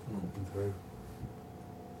come through.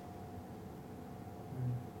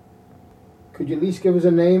 Could you at least give us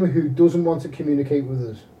a name who doesn't want to communicate with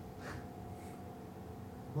us?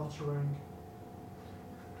 Muttering.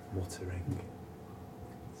 Muttering.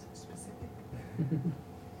 So specific.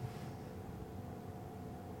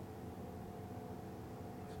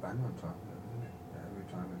 It's bang on time, isn't it? Every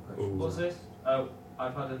time we question. What's this? Oh,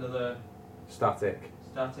 I've had another Static.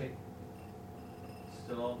 static.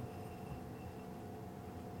 Still on.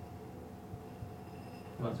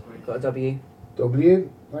 That's great. Got a W.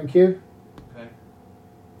 W, thank you. Okay.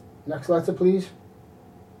 Next letter, please.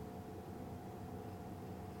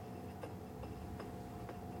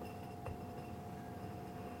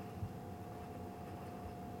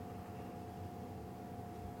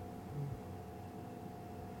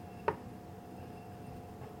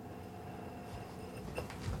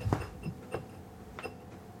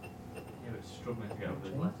 Yeah, it's struggling to get over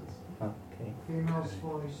those letters. Okay. me. Female's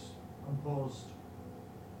voice composed.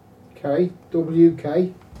 K,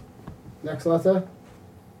 WK. Next letter.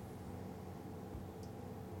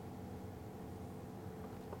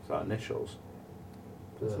 Is that initials?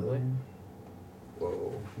 Possibly.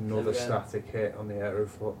 Whoa, another Never static hit on the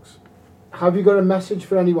Aeroflux. Have you got a message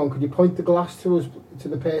for anyone? Could you point the glass to us, to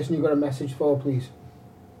the person you got a message for, please?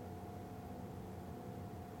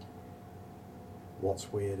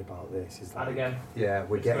 What's weird about this is that... And again. Yeah,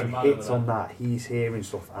 we're It's getting going mad hits over on there. that. He's hearing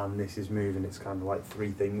stuff and this is moving. It's kind of like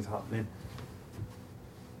three things happening.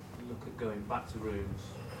 Look at going back to rooms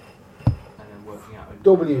and then working out.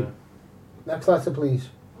 W. Next letter, please.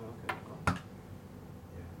 Oh, okay.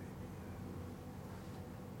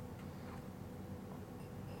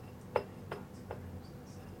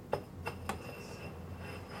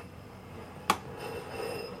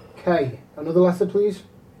 K. Another letter, please.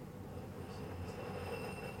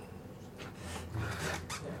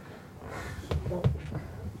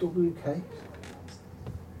 WK.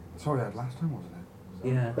 That's what we had last time, wasn't it?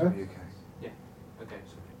 Yeah. WK. Yeah. Okay.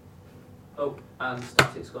 Sorry. Oh, and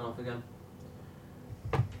static's gone off again.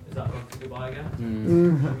 Is that gone to goodbye again?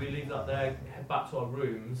 Mm. So we leave that there, head back to our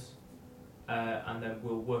rooms, and then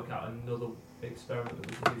we'll work out another experiment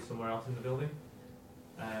that we can do somewhere else in the building.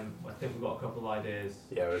 I think we've got a couple of ideas.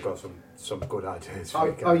 Yeah, we've got some good ideas.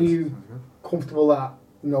 Are you comfortable that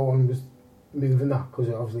no one was moving that? Because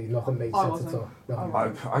obviously nothing made I sense at all.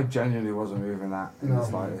 No. I genuinely wasn't moving that in the No.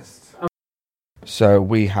 slightest. So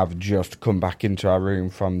we have just come back into our room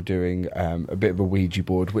from doing a bit of a Ouija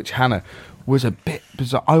board, which Hannah was a bit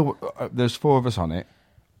bizarre. There's 4 of us on it.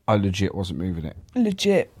 I legit wasn't moving it.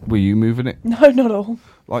 Legit. Were you moving it? No, not at all.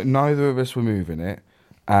 Like neither of us were moving it.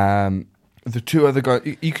 The 2 other guys,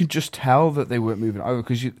 you could just tell that they weren't moving it over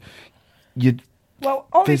because you'd Well,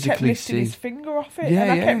 Ollie kept physically lifting his see. finger off it, Yeah,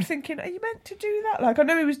 and I yeah. kept thinking, are you meant to do that? Like, I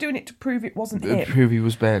know he was doing it to prove it wasn't him. prove he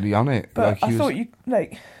was barely on it. But like, he I was, thought you,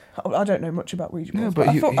 like, I don't know much about Ouija boards, No, but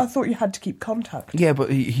but I thought you had to keep contact. Yeah, but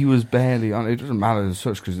he was barely on it. It doesn't matter as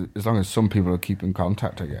such because as long as some people are keeping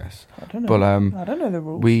contact, I guess. I don't know. But I don't know the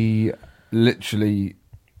rules. we literally,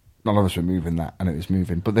 none of us were moving that, and it was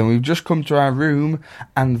moving. But then we've just come to our room,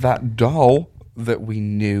 and that doll that we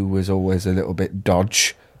knew was always a little bit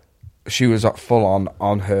dodge. She was up full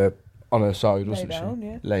on her side, wasn't down, she?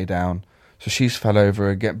 yeah. Lay down. So she's fell over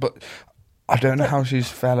again, but I don't know how she's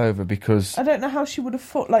fell over because. I don't know how she would have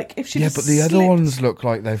fought. Like, if she Yeah, but the other ones look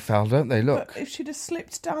like they fell, don't they? Look. But if she'd have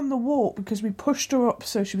slipped down the wall, because we pushed her up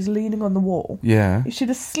so she was leaning on the wall. Yeah. If she'd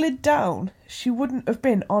have slid down, she wouldn't have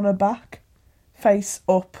been on her back, face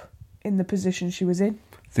up, in the position she was in.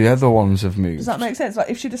 The other ones have moved. Does that make sense? Like,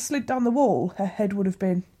 if she'd have slid down the wall, her head would have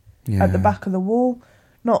been Yeah. at the back of the wall,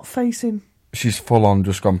 not facing. She's full on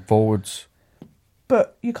just gone forwards.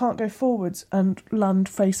 But you can't go forwards and land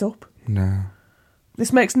face up. No.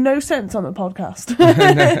 This makes no sense on the podcast.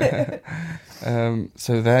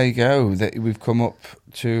 So there you go. We've come up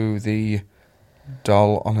to the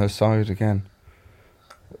doll on her side again.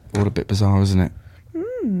 All a bit bizarre, isn't it?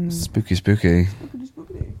 Spooky, spooky.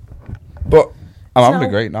 But I'm having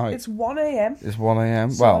a great night. It's 1 a.m. It's 1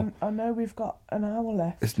 a.m. So Well, I know we've got an hour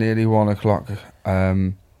left. it's nearly 1 o'clock.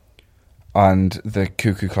 And the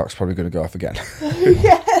cuckoo clock's probably going to go off again.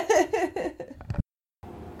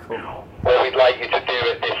 What we'd like you to do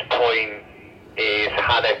at this point is,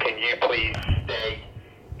 Hannah, can you please stay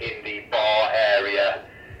in the bar area?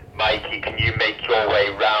 Mikey, can you make your way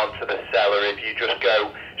round to the cellar? If you just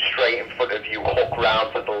go straight in front of you, hook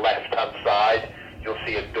round to the left-hand side, you'll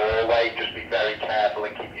see a doorway. Just be very careful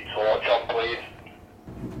and keep your torch on, please.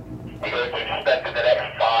 You're going to be spending the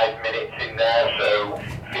next 5 minutes in there, so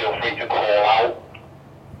feel free to call out.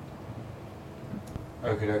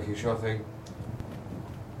 Okie dokie, sure thing.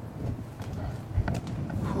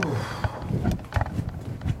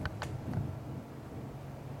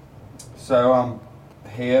 So I'm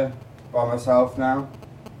here by myself now.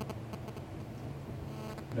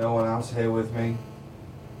 No one else here with me.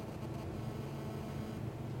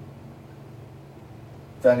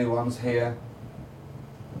 If anyone's here,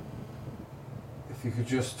 if you could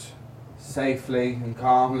just safely and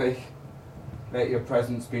calmly let your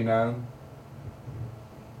presence be known.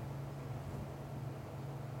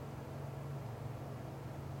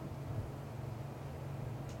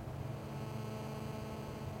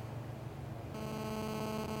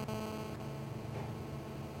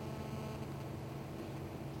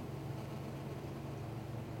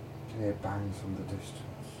 You can hear bangs from the distance.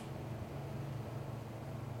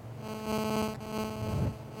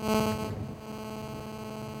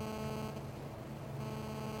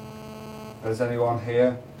 Is anyone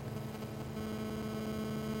here?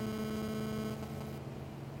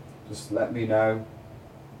 Just let me know.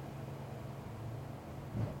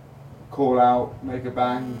 Call out, make a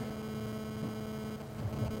bang.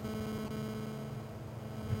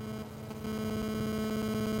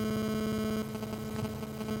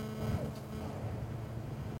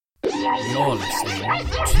 You're listening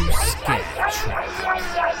to Scare Track.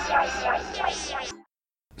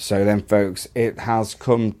 So then, folks, it has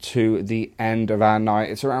come to the end of our night.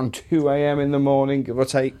 It's around 2 a.m. in the morning, give or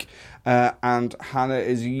take. And Hannah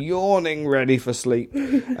is yawning, ready for sleep.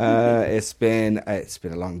 It's been a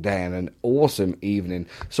long day and an awesome evening.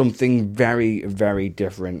 Something very, very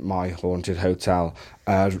different. My Haunted Hotel.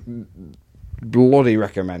 Bloody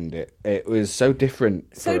recommend it. It was so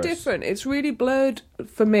different. So different. It's really blurred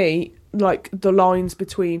for me, like the lines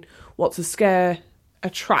between what's a scare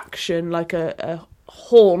attraction, like a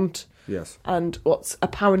haunt, yes, and what's a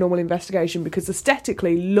paranormal investigation. Because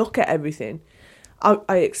aesthetically, look at everything.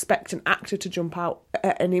 I expect an actor to jump out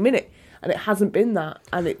at any minute, and it hasn't been that.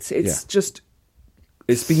 And it's just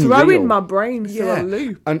it's been throwing real. my brain through a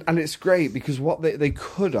loop. And it's great because what they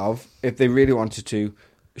could have, if they really wanted to,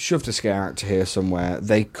 shoved a scare actor here somewhere.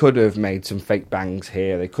 They could have made some fake bangs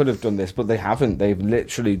here. They could have done this, but they haven't. They've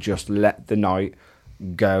literally just let the night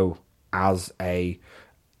go as a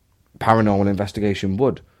paranormal investigation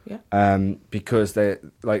would. Yeah. Because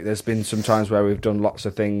there's been some times where we've done lots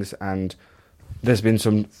of things, and there's been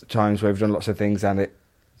some times where we've done lots of things and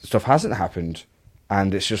stuff hasn't happened,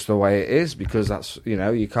 and it's just the way it is, because that's,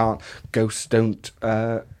 you can't, ghosts don't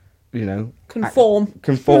conform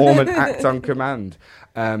and act on command.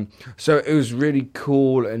 So it was really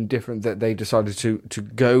cool and different that they decided to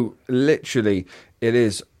go, literally, it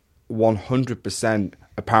is 100%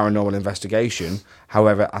 a paranormal investigation.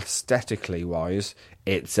 However, aesthetically wise,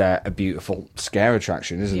 it's a beautiful scare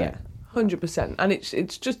attraction, isn't it? 100%, and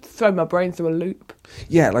it's just thrown my brain through a loop.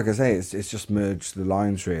 Yeah, like I say, it's just merged the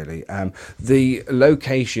lines, really. The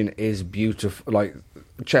location is beautiful. Like,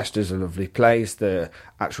 Chester's a lovely place. The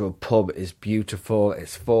actual pub is beautiful.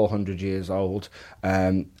 It's 400 years old,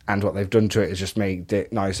 and what they've done to it is just made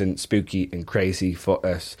it nice and spooky and crazy for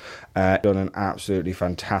us. Done an absolutely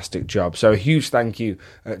fantastic job. So a huge thank you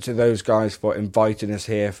to those guys for inviting us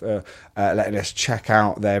here, for letting us check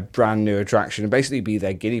out their brand new attraction and basically be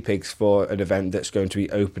their guinea pigs for an event that's going to be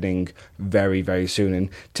opening very, very soon. And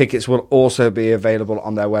tickets will also be available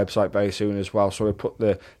on their website very soon as well. So we'll put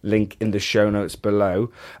the link in the show notes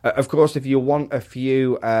below. Of course, if you want a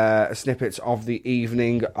few snippets of the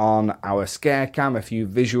evening on our scare cam, a few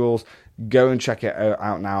visuals, go and check it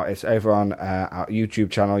out now. It's over on our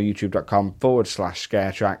YouTube channel,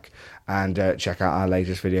 youtube.com/scaretrack, and check out our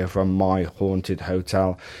latest video from My Haunted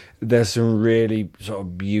Hotel. There's some really sort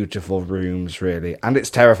of beautiful rooms, really, and it's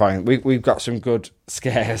terrifying. We've got some good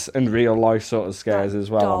scares and real life sort of scares as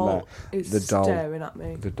well on there. The doll is staring at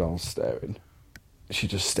me. The doll's staring. She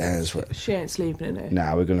just stares. She ain't sleeping in here.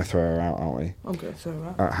 Nah, we're going to throw her out, aren't we? I'm going to throw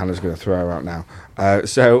her out. Hannah's going to throw her out now.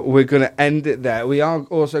 So we're going to end it there. We are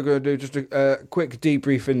also going to do just a quick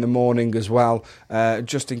debrief in the morning as well,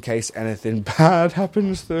 just in case anything bad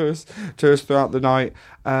happens to us throughout the night.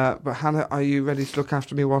 But Hannah, are you ready to look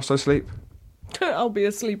after me whilst I sleep? I'll be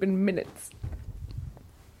asleep in minutes.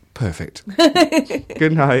 Perfect.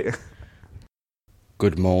 Good night.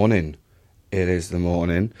 Good morning. It is the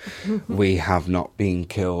morning. We have not been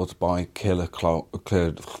killed by killer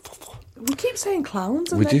We keep saying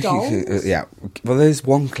clowns and we they're do dolls. yeah. Well, there's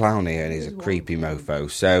one clown here and he's a creepy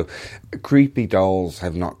mofo. So, creepy dolls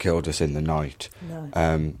have not killed us in the night.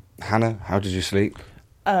 No. Hannah, how did you sleep?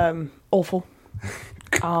 Awful.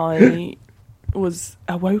 I was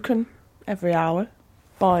awoken every hour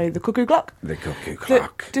by the cuckoo clock. The cuckoo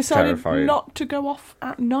clock. That decided Terrifying. not to go off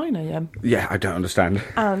at 9 a.m. Yeah, I don't understand.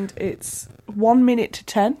 And it's 1 minute to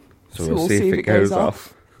 10. So we'll see if it goes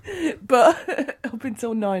off. But up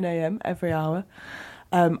until 9 a.m. every hour,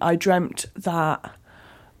 I dreamt that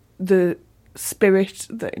the spirit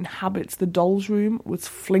that inhabits the doll's room was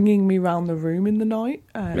flinging me round the room in the night.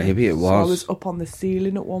 Maybe it was. So I was up on the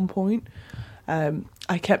ceiling at one point.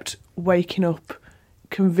 I kept waking up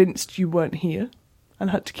convinced you weren't here, and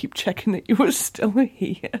had to keep checking that you were still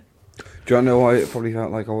here. Do you know why it probably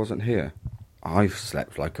felt like I wasn't here? I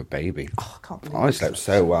slept like a baby. Oh, I can't believe I slept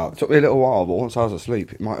so well. It took me a little while, but once I was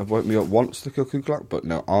asleep, it might have woke me up once, the cuckoo clock, but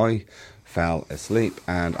no, I fell asleep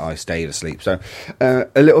and I stayed asleep. So a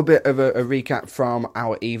little bit of a recap from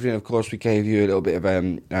our evening. Of course, we gave you a little bit of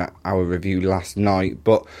our review last night,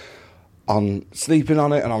 but on sleeping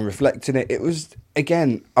on it and on reflecting it was,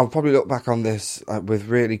 again, I'll probably look back on this with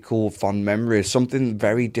really cool, fond memories. Something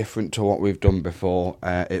very different to what we've done before.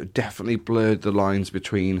 It definitely blurred the lines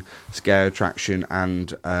between scare attraction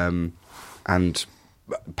and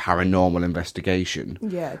paranormal investigation.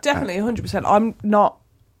 Yeah, definitely, 100%. I'm not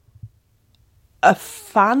a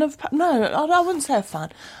fan of... No, I wouldn't say a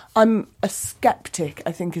fan. I'm a skeptic,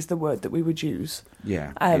 I think is the word that we would use.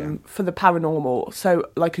 Yeah. For the paranormal. So,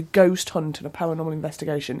 like, a ghost hunt and a paranormal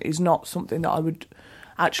investigation is not something that I would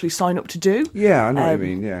actually sign up to do. Yeah, I know what you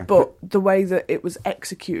mean, yeah. But the way that it was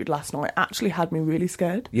executed last night actually had me really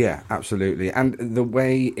scared. Yeah, absolutely. And the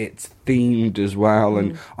way it's themed as well.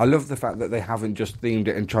 And I love the fact that they haven't just themed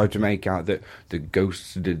it and tried to make out that the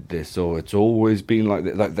ghosts did this or it's always been like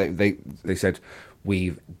that. Like they said,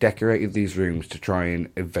 we've decorated these rooms to try and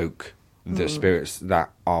evoke the spirits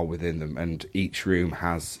that are within them, and each room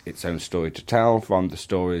has its own story to tell from the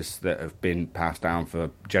stories that have been passed down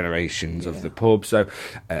for generations of the pub, so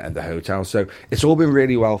and the hotel. So it's all been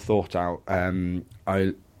really well thought out.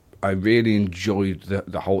 I really enjoyed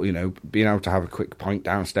the whole, you know, being able to have a quick pint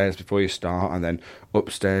downstairs before you start, and then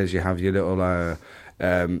upstairs you have your little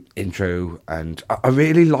intro. And I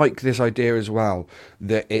really like this idea as well,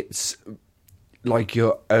 that it's like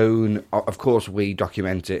your own. Of course, we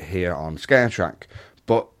document it here on Scare Track,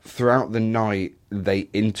 but throughout the night they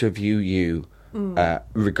interview you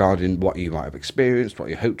regarding what you might have experienced, what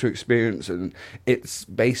you hope to experience, and it's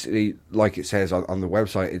basically like it says on the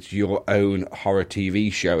website. It's your own horror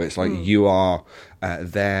TV show. It's like you are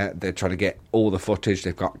there. They're trying to get all the footage.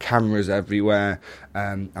 They've got cameras everywhere.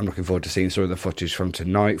 I'm looking forward to seeing some of the footage from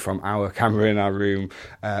tonight from our camera in our room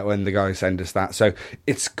when the guys send us that. So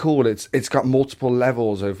it's cool. It's got multiple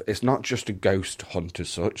levels of. It's not just a ghost hunt as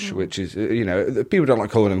such, which is, you know, people don't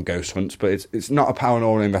like calling them ghost hunts, but it's not a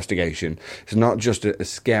paranormal investigation. It's not just a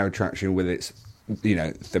scare attraction with its, you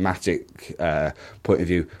know, thematic point of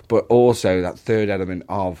view, but also that third element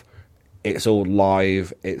of it's all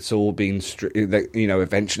live, it's all been, you know,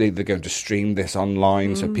 eventually they're going to stream this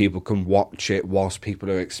online so people can watch it whilst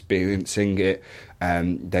people are experiencing it.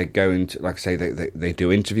 They're going to, like I say, they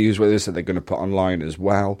do interviews with us that they're going to put online as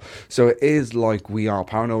well. So it is like we are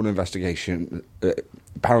paranormal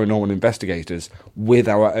investigators with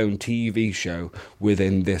our own TV show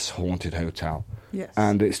within this haunted hotel. Yes.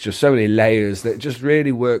 And it's just so many layers that just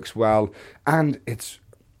really works well, and it's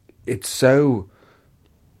so...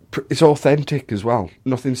 It's authentic as well.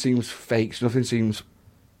 Nothing seems fake. Nothing seems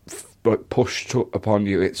pushed upon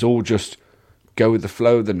you. It's all just go with the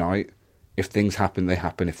flow of the night. If things happen, they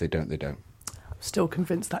happen. If they don't, they don't. I'm still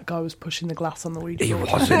convinced that guy was pushing the glass on the Ouija He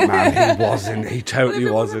board. wasn't, man. He wasn't. He totally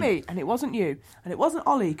Well, wasn't. Me, and it wasn't you, and it wasn't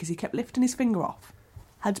Ollie because he kept lifting his finger off.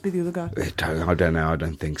 Had to be the other guy. I don't know. I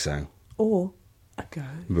don't think so. Or a ghost.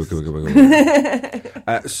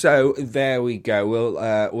 So there we go.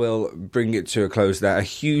 We'll bring it to a close there. A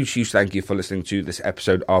huge thank you for listening to this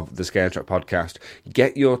episode of the Scare Track podcast.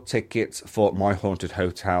 Get your tickets for My Haunted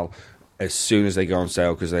Hotel as soon as they go on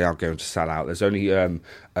sale, because they are going to sell out. There's only 5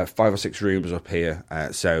 or 6 rooms up here,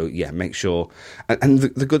 so yeah, make sure. And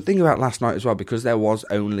the good thing about last night as well, because there was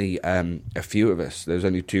only a few of us, there was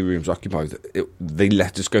only 2 rooms occupied, they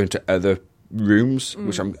let us go into other rooms,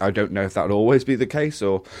 which I don't know if that would always be the case,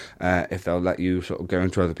 or if they'll let you sort of go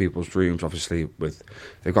into other people's rooms. Obviously,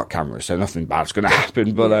 they've got cameras, so nothing bad's going to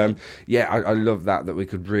happen. But I love that we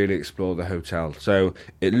could really explore the hotel. So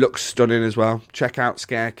it looks stunning as well. Check out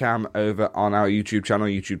Scarecam over on our YouTube channel,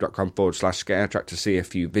 youtube.com/Scaretrack, to see a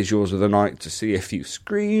few visuals of the night, to see a few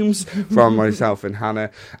screams from myself and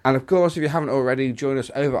Hannah. And of course, if you haven't already, join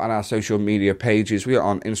us over on our social media pages. We are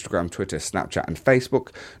on Instagram, Twitter, Snapchat and Facebook.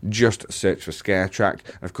 Just search for Scare Track.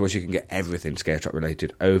 And of course, you can get everything Scare Track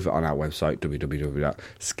related over on our website,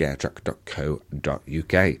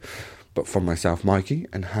 www.scaretrack.co.uk. But from myself, Mikey,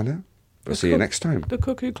 and Hannah, we'll see you next time. The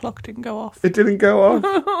cuckoo clock didn't go off. It didn't go off.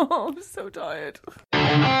 I'm so tired.